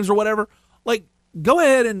college games or whatever. Like, go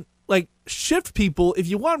ahead and like shift people if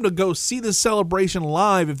you want them to go see this celebration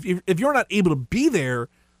live. If you're not able to be there,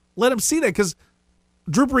 let them see that, because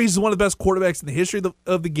Drew Brees is one of the best quarterbacks in the history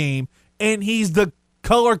of the game, and he's the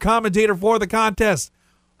color commentator for the contest.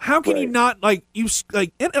 How can you not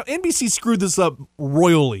NBC screwed this up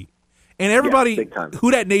royally, and everybody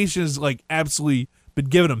Who Dat Nation has like absolutely been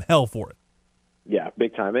giving them hell for it. Yeah,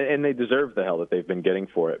 big time, and they deserve the hell that they've been getting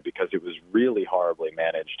for it because it was really horribly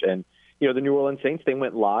managed. And the New Orleans Saints, they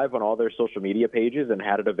went live on all their social media pages and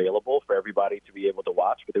had it available for everybody to be able to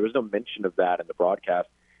watch, but there was no mention of that in the broadcast.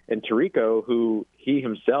 And Tirico, who he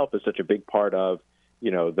himself is such a big part of,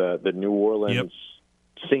 the New Orleans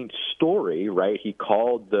Saints story, right? He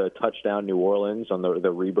called the touchdown New Orleans on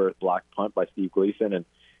the rebirth block punt by Steve Gleason. And,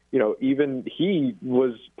 even he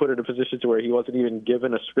was put in a position to where he wasn't even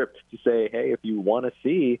given a script to say, hey, if you want to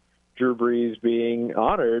see Drew Brees being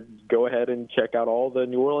honored, go ahead and check out all the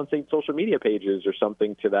New Orleans Saints social media pages or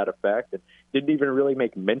something to that effect. And didn't even really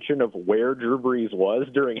make mention of where Drew Brees was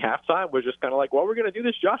during halftime. Was just kind of like, well, we're going to do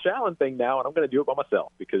this Josh Allen thing now, and I'm going to do it by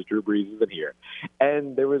myself because Drew Brees isn't here.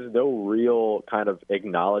 And there was no real kind of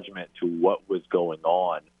acknowledgement to what was going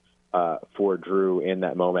on for Drew in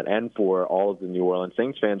that moment, and for all of the New Orleans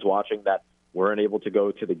Saints fans watching that weren't able to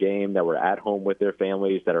go to the game, that were at home with their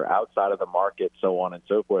families, that are outside of the market, so on and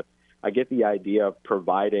so forth. I get the idea of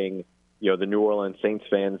providing, the New Orleans Saints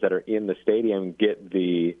fans that are in the stadium get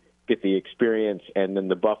the experience, and then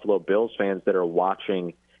the Buffalo Bills fans that are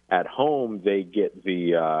watching at home, they get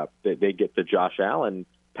the Josh Allen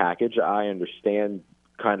package. I understand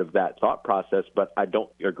kind of that thought process, but I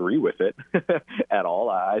don't agree with it at all.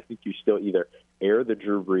 I think you still either air the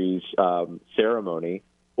Drew Brees ceremony,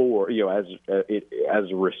 or as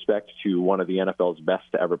a respect to one of the NFL's best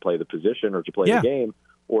to ever play the position or to play the game,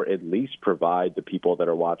 or at least provide the people that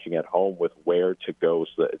are watching at home with where to go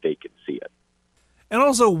so that they can see it. And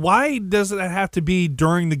also, why does it have to be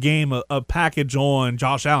during the game a package on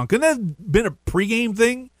Josh Allen? Couldn't that have been a pregame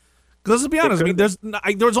thing? Because let's be honest,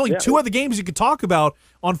 there's only two other games you could talk about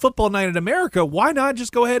on Football Night in America. Why not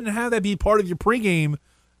just go ahead and have that be part of your pregame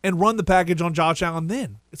and run the package on Josh Allen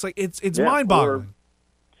then? It's like it's mind-boggling.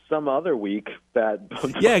 Some other week that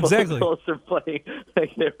exactly. Bills are playing.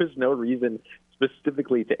 Like, there was no reason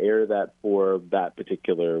specifically to air that for that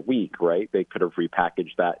particular week, right? They could have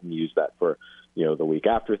repackaged that and used that for the week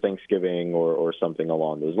after Thanksgiving or something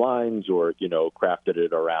along those lines, or crafted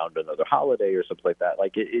it around another holiday or something like that.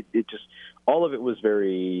 Like it just, all of it was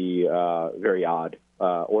very very odd,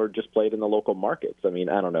 or just played in the local markets. I mean,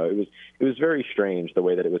 I don't know. It was very strange the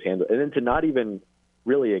way that it was handled, and then to not even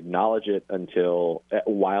really acknowledge it until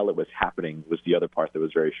while it was happening was the other part that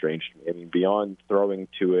was very strange to me. I mean, beyond throwing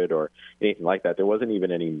to it or anything like that, there wasn't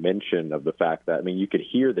even any mention of the fact that, you could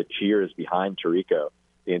hear the cheers behind Tirico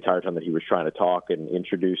the entire time that he was trying to talk and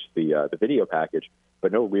introduce the video package,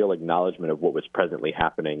 but no real acknowledgement of what was presently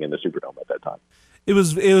happening in the Superdome at that time. It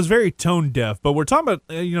was very tone deaf, but we're talking about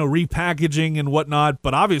repackaging and whatnot.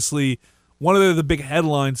 But obviously, one of the big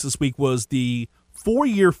headlines this week was the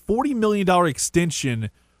 4-year, $40 million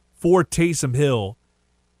extension for Taysom Hill.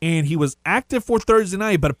 And he was active for Thursday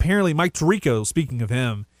night, but apparently Mike Tirico, speaking of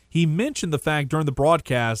him, he mentioned the fact during the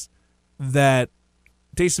broadcast that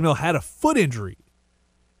Taysom Hill had a foot injury.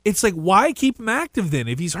 It's like, why keep him active then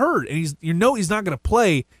if he's hurt and he's not going to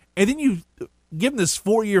play, and then you give him this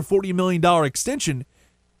 4-year, $40 million extension?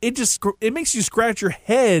 It makes you scratch your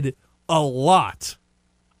head a lot.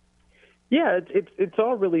 Yeah, it's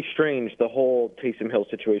all really strange, the whole Taysom Hill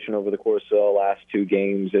situation over the course of the last two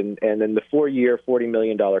games, and then the 4-year, $40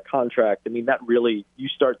 million contract. I mean, that really, you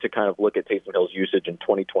start to kind of look at Taysom Hill's usage in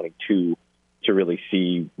 2022 to really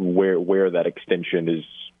see where that extension is,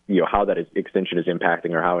 how that extension is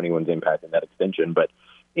impacting, or how anyone's impacting that extension. But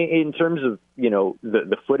in terms of,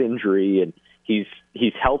 the foot injury, and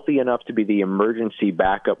he's healthy enough to be the emergency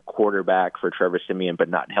backup quarterback for Trevor Siemian, but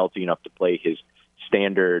not healthy enough to play his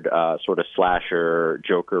standard sort of slasher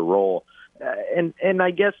joker role. And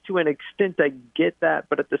I guess to an extent I get that,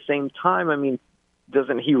 but at the same time, I mean,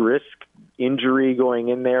 doesn't he risk injury going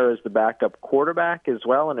in there as the backup quarterback as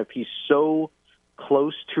well? And if he's so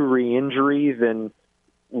close to re-injury, then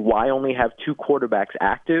why only have two quarterbacks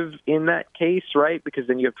active in that case, right? Because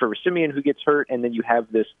then you have Trevor Siemian who gets hurt, and then you have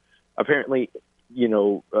this apparently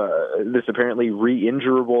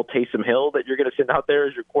re-injurable Taysom Hill that you're going to send out there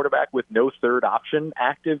as your quarterback with no third option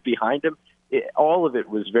active behind him. All of it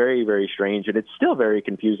was very, very strange, and it's still very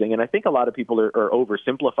confusing. And I think a lot of people are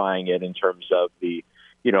oversimplifying it in terms of the,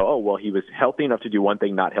 he was healthy enough to do one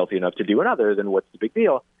thing, not healthy enough to do another, then what's the big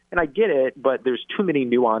deal? And I get it, but there's too many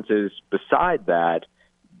nuances beside that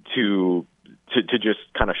to just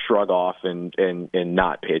kind of shrug off and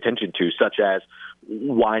not pay attention to, such as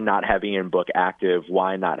why not have Ian Book active?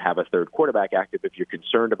 Why not have a third quarterback active if you're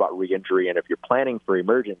concerned about re-injury and if you're planning for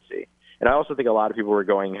emergency? And I also think a lot of people were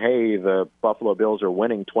going, hey, the Buffalo Bills are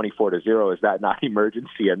winning 24-0. Is that not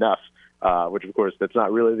emergency enough? Which, of course, that's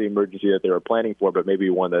not really the emergency that they were planning for, but maybe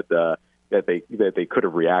one that they could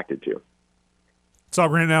have reacted to.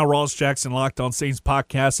 Talking right now, Ross Jackson, Locked On Saints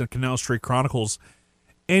podcast and Canal Street Chronicles.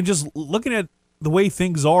 And just looking at the way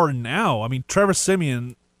things are now, I mean, Trevor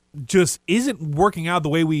Siemian just isn't working out the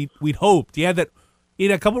way we'd hoped. He had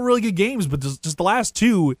a couple of really good games, but just the last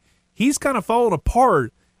two, he's kind of fallen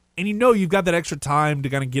apart. And you've got that extra time to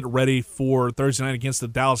kind of get ready for Thursday night against the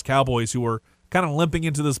Dallas Cowboys, who are kind of limping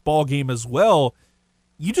into this ball game as well.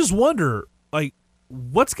 You just wonder, like,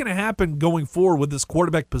 what's going to happen going forward with this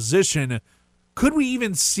quarterback position? Could we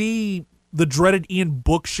even see the dreaded Ian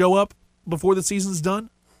Book show up before the season's done?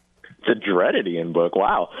 The dreaded Ian Book.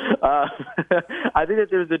 Wow. I think that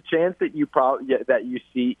there's a chance that you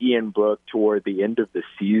see Ian Book toward the end of the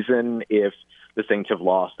season if the Saints have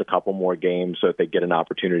lost a couple more games, so that they get an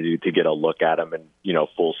opportunity to get a look at him in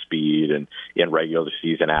full speed and in regular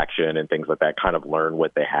season action and things like that, kind of learn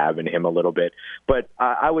what they have in him a little bit. But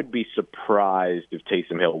I would be surprised if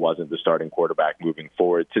Taysom Hill wasn't the starting quarterback moving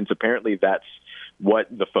forward, since apparently that's what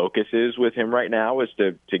the focus is with him right now, is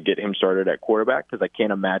to get him started at quarterback, because I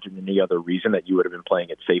can't imagine any other reason that you would have been playing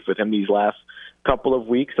it safe with him these last couple of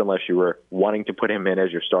weeks unless you were wanting to put him in as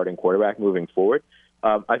your starting quarterback moving forward.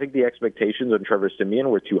 I think the expectations on Trevor Siemian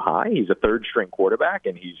were too high. He's a third-string quarterback,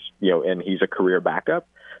 and he's a career backup.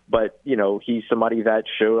 But, he's somebody that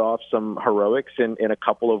showed off some heroics in a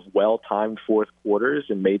couple of well-timed fourth quarters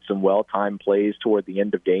and made some well-timed plays toward the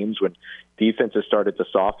end of games when defenses started to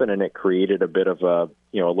soften, and it created a bit of a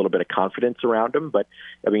little bit of confidence around him. But,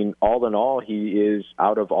 I mean, all in all, he is,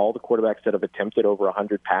 out of all the quarterbacks that have attempted over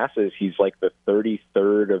 100 passes, he's like the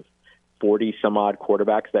 33rd of 40 some odd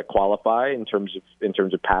quarterbacks that qualify in terms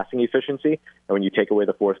of passing efficiency. And when you take away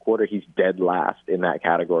the fourth quarter, he's dead last in that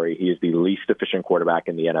category. He is the least efficient quarterback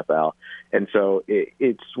in the NFL. And so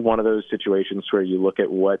it's one of those situations where you look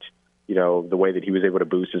at what, the way that he was able to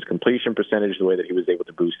boost his completion percentage, the way that he was able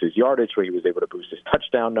to boost his yardage, where he was able to boost his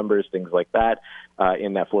touchdown numbers, things like that.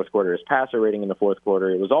 In that fourth quarter, his passer rating in the fourth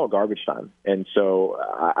quarter, it was all garbage time. And so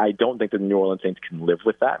I don't think that the New Orleans Saints can live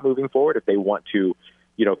with that moving forward if they want to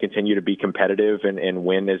continue to be competitive and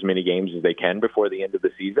win as many games as they can before the end of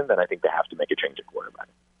the season, then I think they have to make a change at quarterback.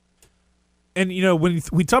 And, when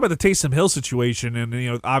we talk about the Taysom Hill situation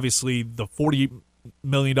and, obviously the $40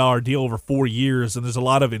 million deal over 4 years, and there's a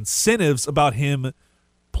lot of incentives about him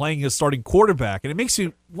playing as starting quarterback. And it makes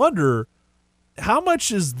you wonder, how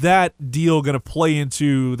much is that deal going to play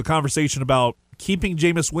into the conversation about keeping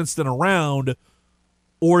Jameis Winston around,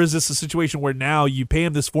 or is this a situation where now you pay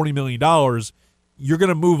him this $40 million, you're going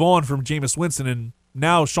to move on from Jameis Winston, and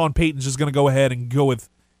now Sean Payton's just going to go ahead and go with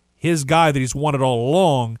his guy that he's wanted all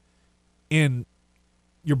along in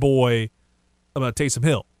your boy Taysom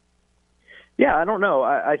Hill? Yeah, I don't know.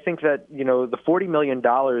 I think that, the $40 million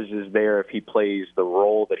is there if he plays the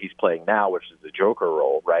role that he's playing now, which is the Joker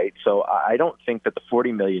role, right? So I don't think that the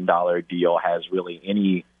 $40 million deal has really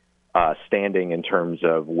any standing in terms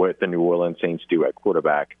of what the New Orleans Saints do at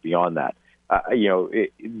quarterback beyond that.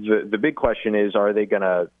 The big question is, are they going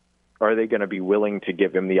to be willing to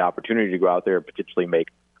give him the opportunity to go out there and potentially make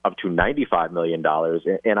up to $95 million?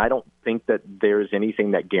 And I don't think that there's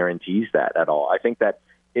anything that guarantees that at all. I think that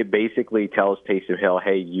it basically tells Taysom Hill,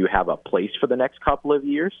 hey, you have a place for the next couple of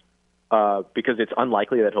years, because it's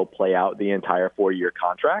unlikely that he'll play out the entire 4-year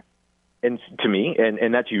contract. And to me,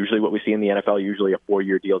 and that's usually what we see in the NFL. Usually a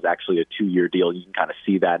 4-year deal is actually a 2-year deal. You can kind of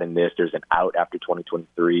see that in this. There's an out after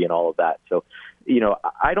 2023 and all of that. So,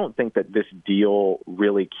 I don't think that this deal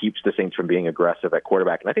really keeps the Saints from being aggressive at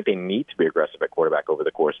quarterback. And I think they need to be aggressive at quarterback over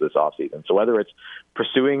the course of this offseason. So whether it's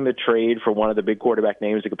pursuing the trade for one of the big quarterback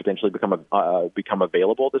names that could potentially become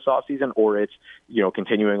available this offseason, or it's,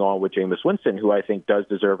 continuing on with Jameis Winston, who I think does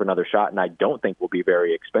deserve another shot, and I don't think will be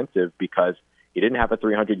very expensive because he didn't have a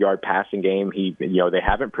 300-yard passing game. They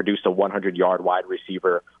haven't produced a 100-yard wide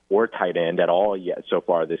receiver or tight end at all yet so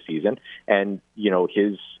far this season. And,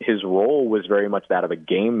 his role was very much that of a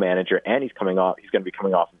game manager, and he's going to be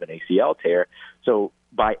coming off of an ACL tear. So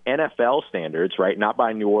by NFL standards, right, not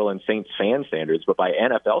by New Orleans Saints fan standards, but by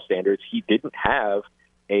NFL standards, he didn't have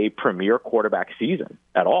a premier quarterback season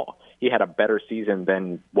at all. He had a better season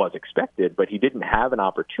than was expected, but he didn't have an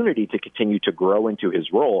opportunity to continue to grow into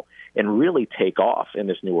his role and really take off in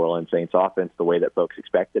this New Orleans Saints offense the way that folks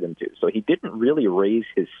expected him to. So he didn't really raise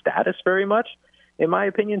his status very much, in my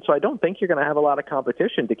opinion. So I don't think you're going to have a lot of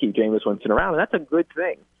competition to keep Jameis Winston around, and that's a good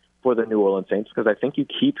thing for the New Orleans Saints, because I think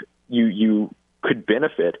you could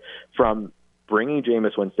benefit from bringing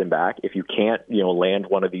Jameis Winston back if you can't, land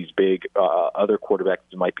one of these big other quarterbacks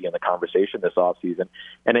that might be in the conversation this offseason,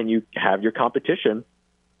 and then you have your competition.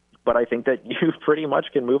 But I think that you pretty much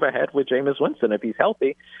can move ahead with Jameis Winston if he's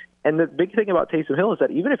healthy. And the big thing about Taysom Hill is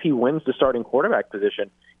that even if he wins the starting quarterback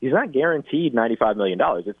position, he's not guaranteed $95 million.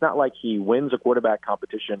 It's not like he wins a quarterback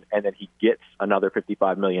competition and then he gets another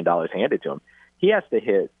 $55 million handed to him. He has to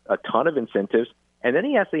hit a ton of incentives, and then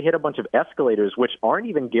he has to hit a bunch of escalators, which aren't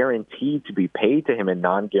even guaranteed to be paid to him in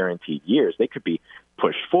non-guaranteed years. They could be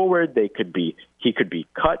pushed forward. He could be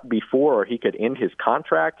cut before, or he could end his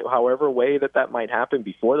contract, however way that might happen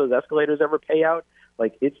before those escalators ever pay out.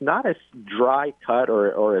 Like, it's not as dry cut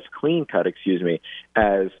or as clean cut,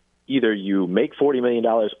 as either you make $40 million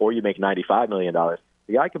or you make $95 million.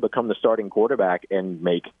 the guy could become the starting quarterback and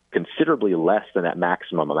make considerably less than that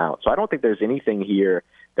maximum amount. So I don't think there's anything here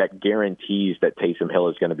that guarantees that Taysom Hill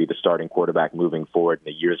is going to be the starting quarterback moving forward in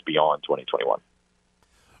the years beyond 2021.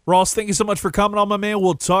 Ross, thank you so much for coming on, my man.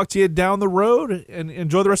 We'll talk to you down the road, and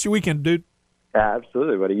enjoy the rest of your weekend, dude.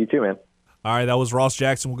 Absolutely, buddy. You too, man. All right, that was Ross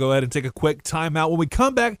Jackson. We'll go ahead and take a quick timeout. When we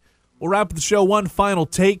come back, we'll wrap up the show, one final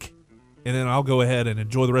take, and then I'll go ahead and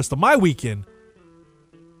enjoy the rest of my weekend.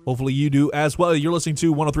 Hopefully you do as well. You're listening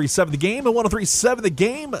to 103.7 The Game and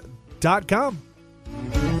 103.7thegame.com.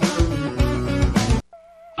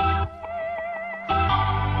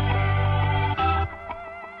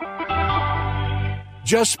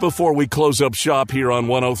 Just before we close up shop here on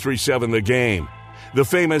 103.7 The Game, the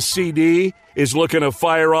famous CD is looking to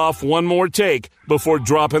fire off one more take before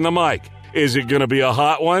dropping the mic. Is it going to be a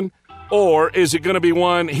hot one? Or is it going to be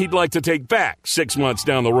one he'd like to take back 6 months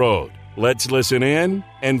down the road? Let's listen in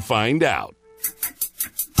and find out.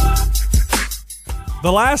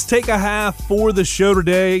 The last take I have for the show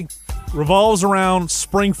today revolves around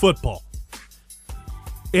spring football.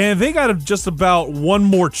 And they got just about one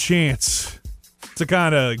more chance to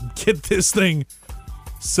kind of get this thing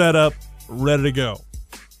set up, ready to go.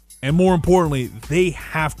 And more importantly, they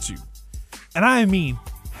have to, and I mean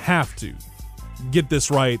have to, get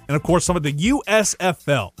this right. And of course, some of the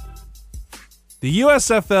USFL. The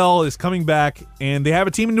USFL is coming back, and they have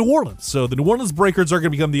a team in New Orleans. So the New Orleans Breakers are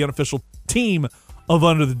going to become the unofficial team of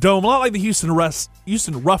Under the Dome, a lot like the Houston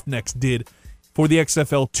Roughnecks did for the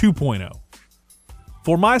XFL 2.0.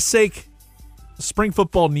 For my sake, spring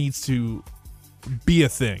football needs to be a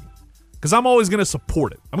thing, because I'm always going to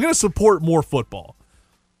support it. I'm going to support more football.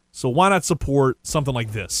 So why not support something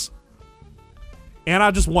like this? And I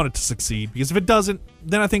just want it to succeed, because if it doesn't,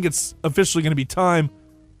 then I think it's officially going to be time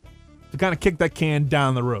to kind of kick that can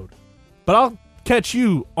down the road. But I'll catch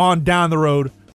you on down the road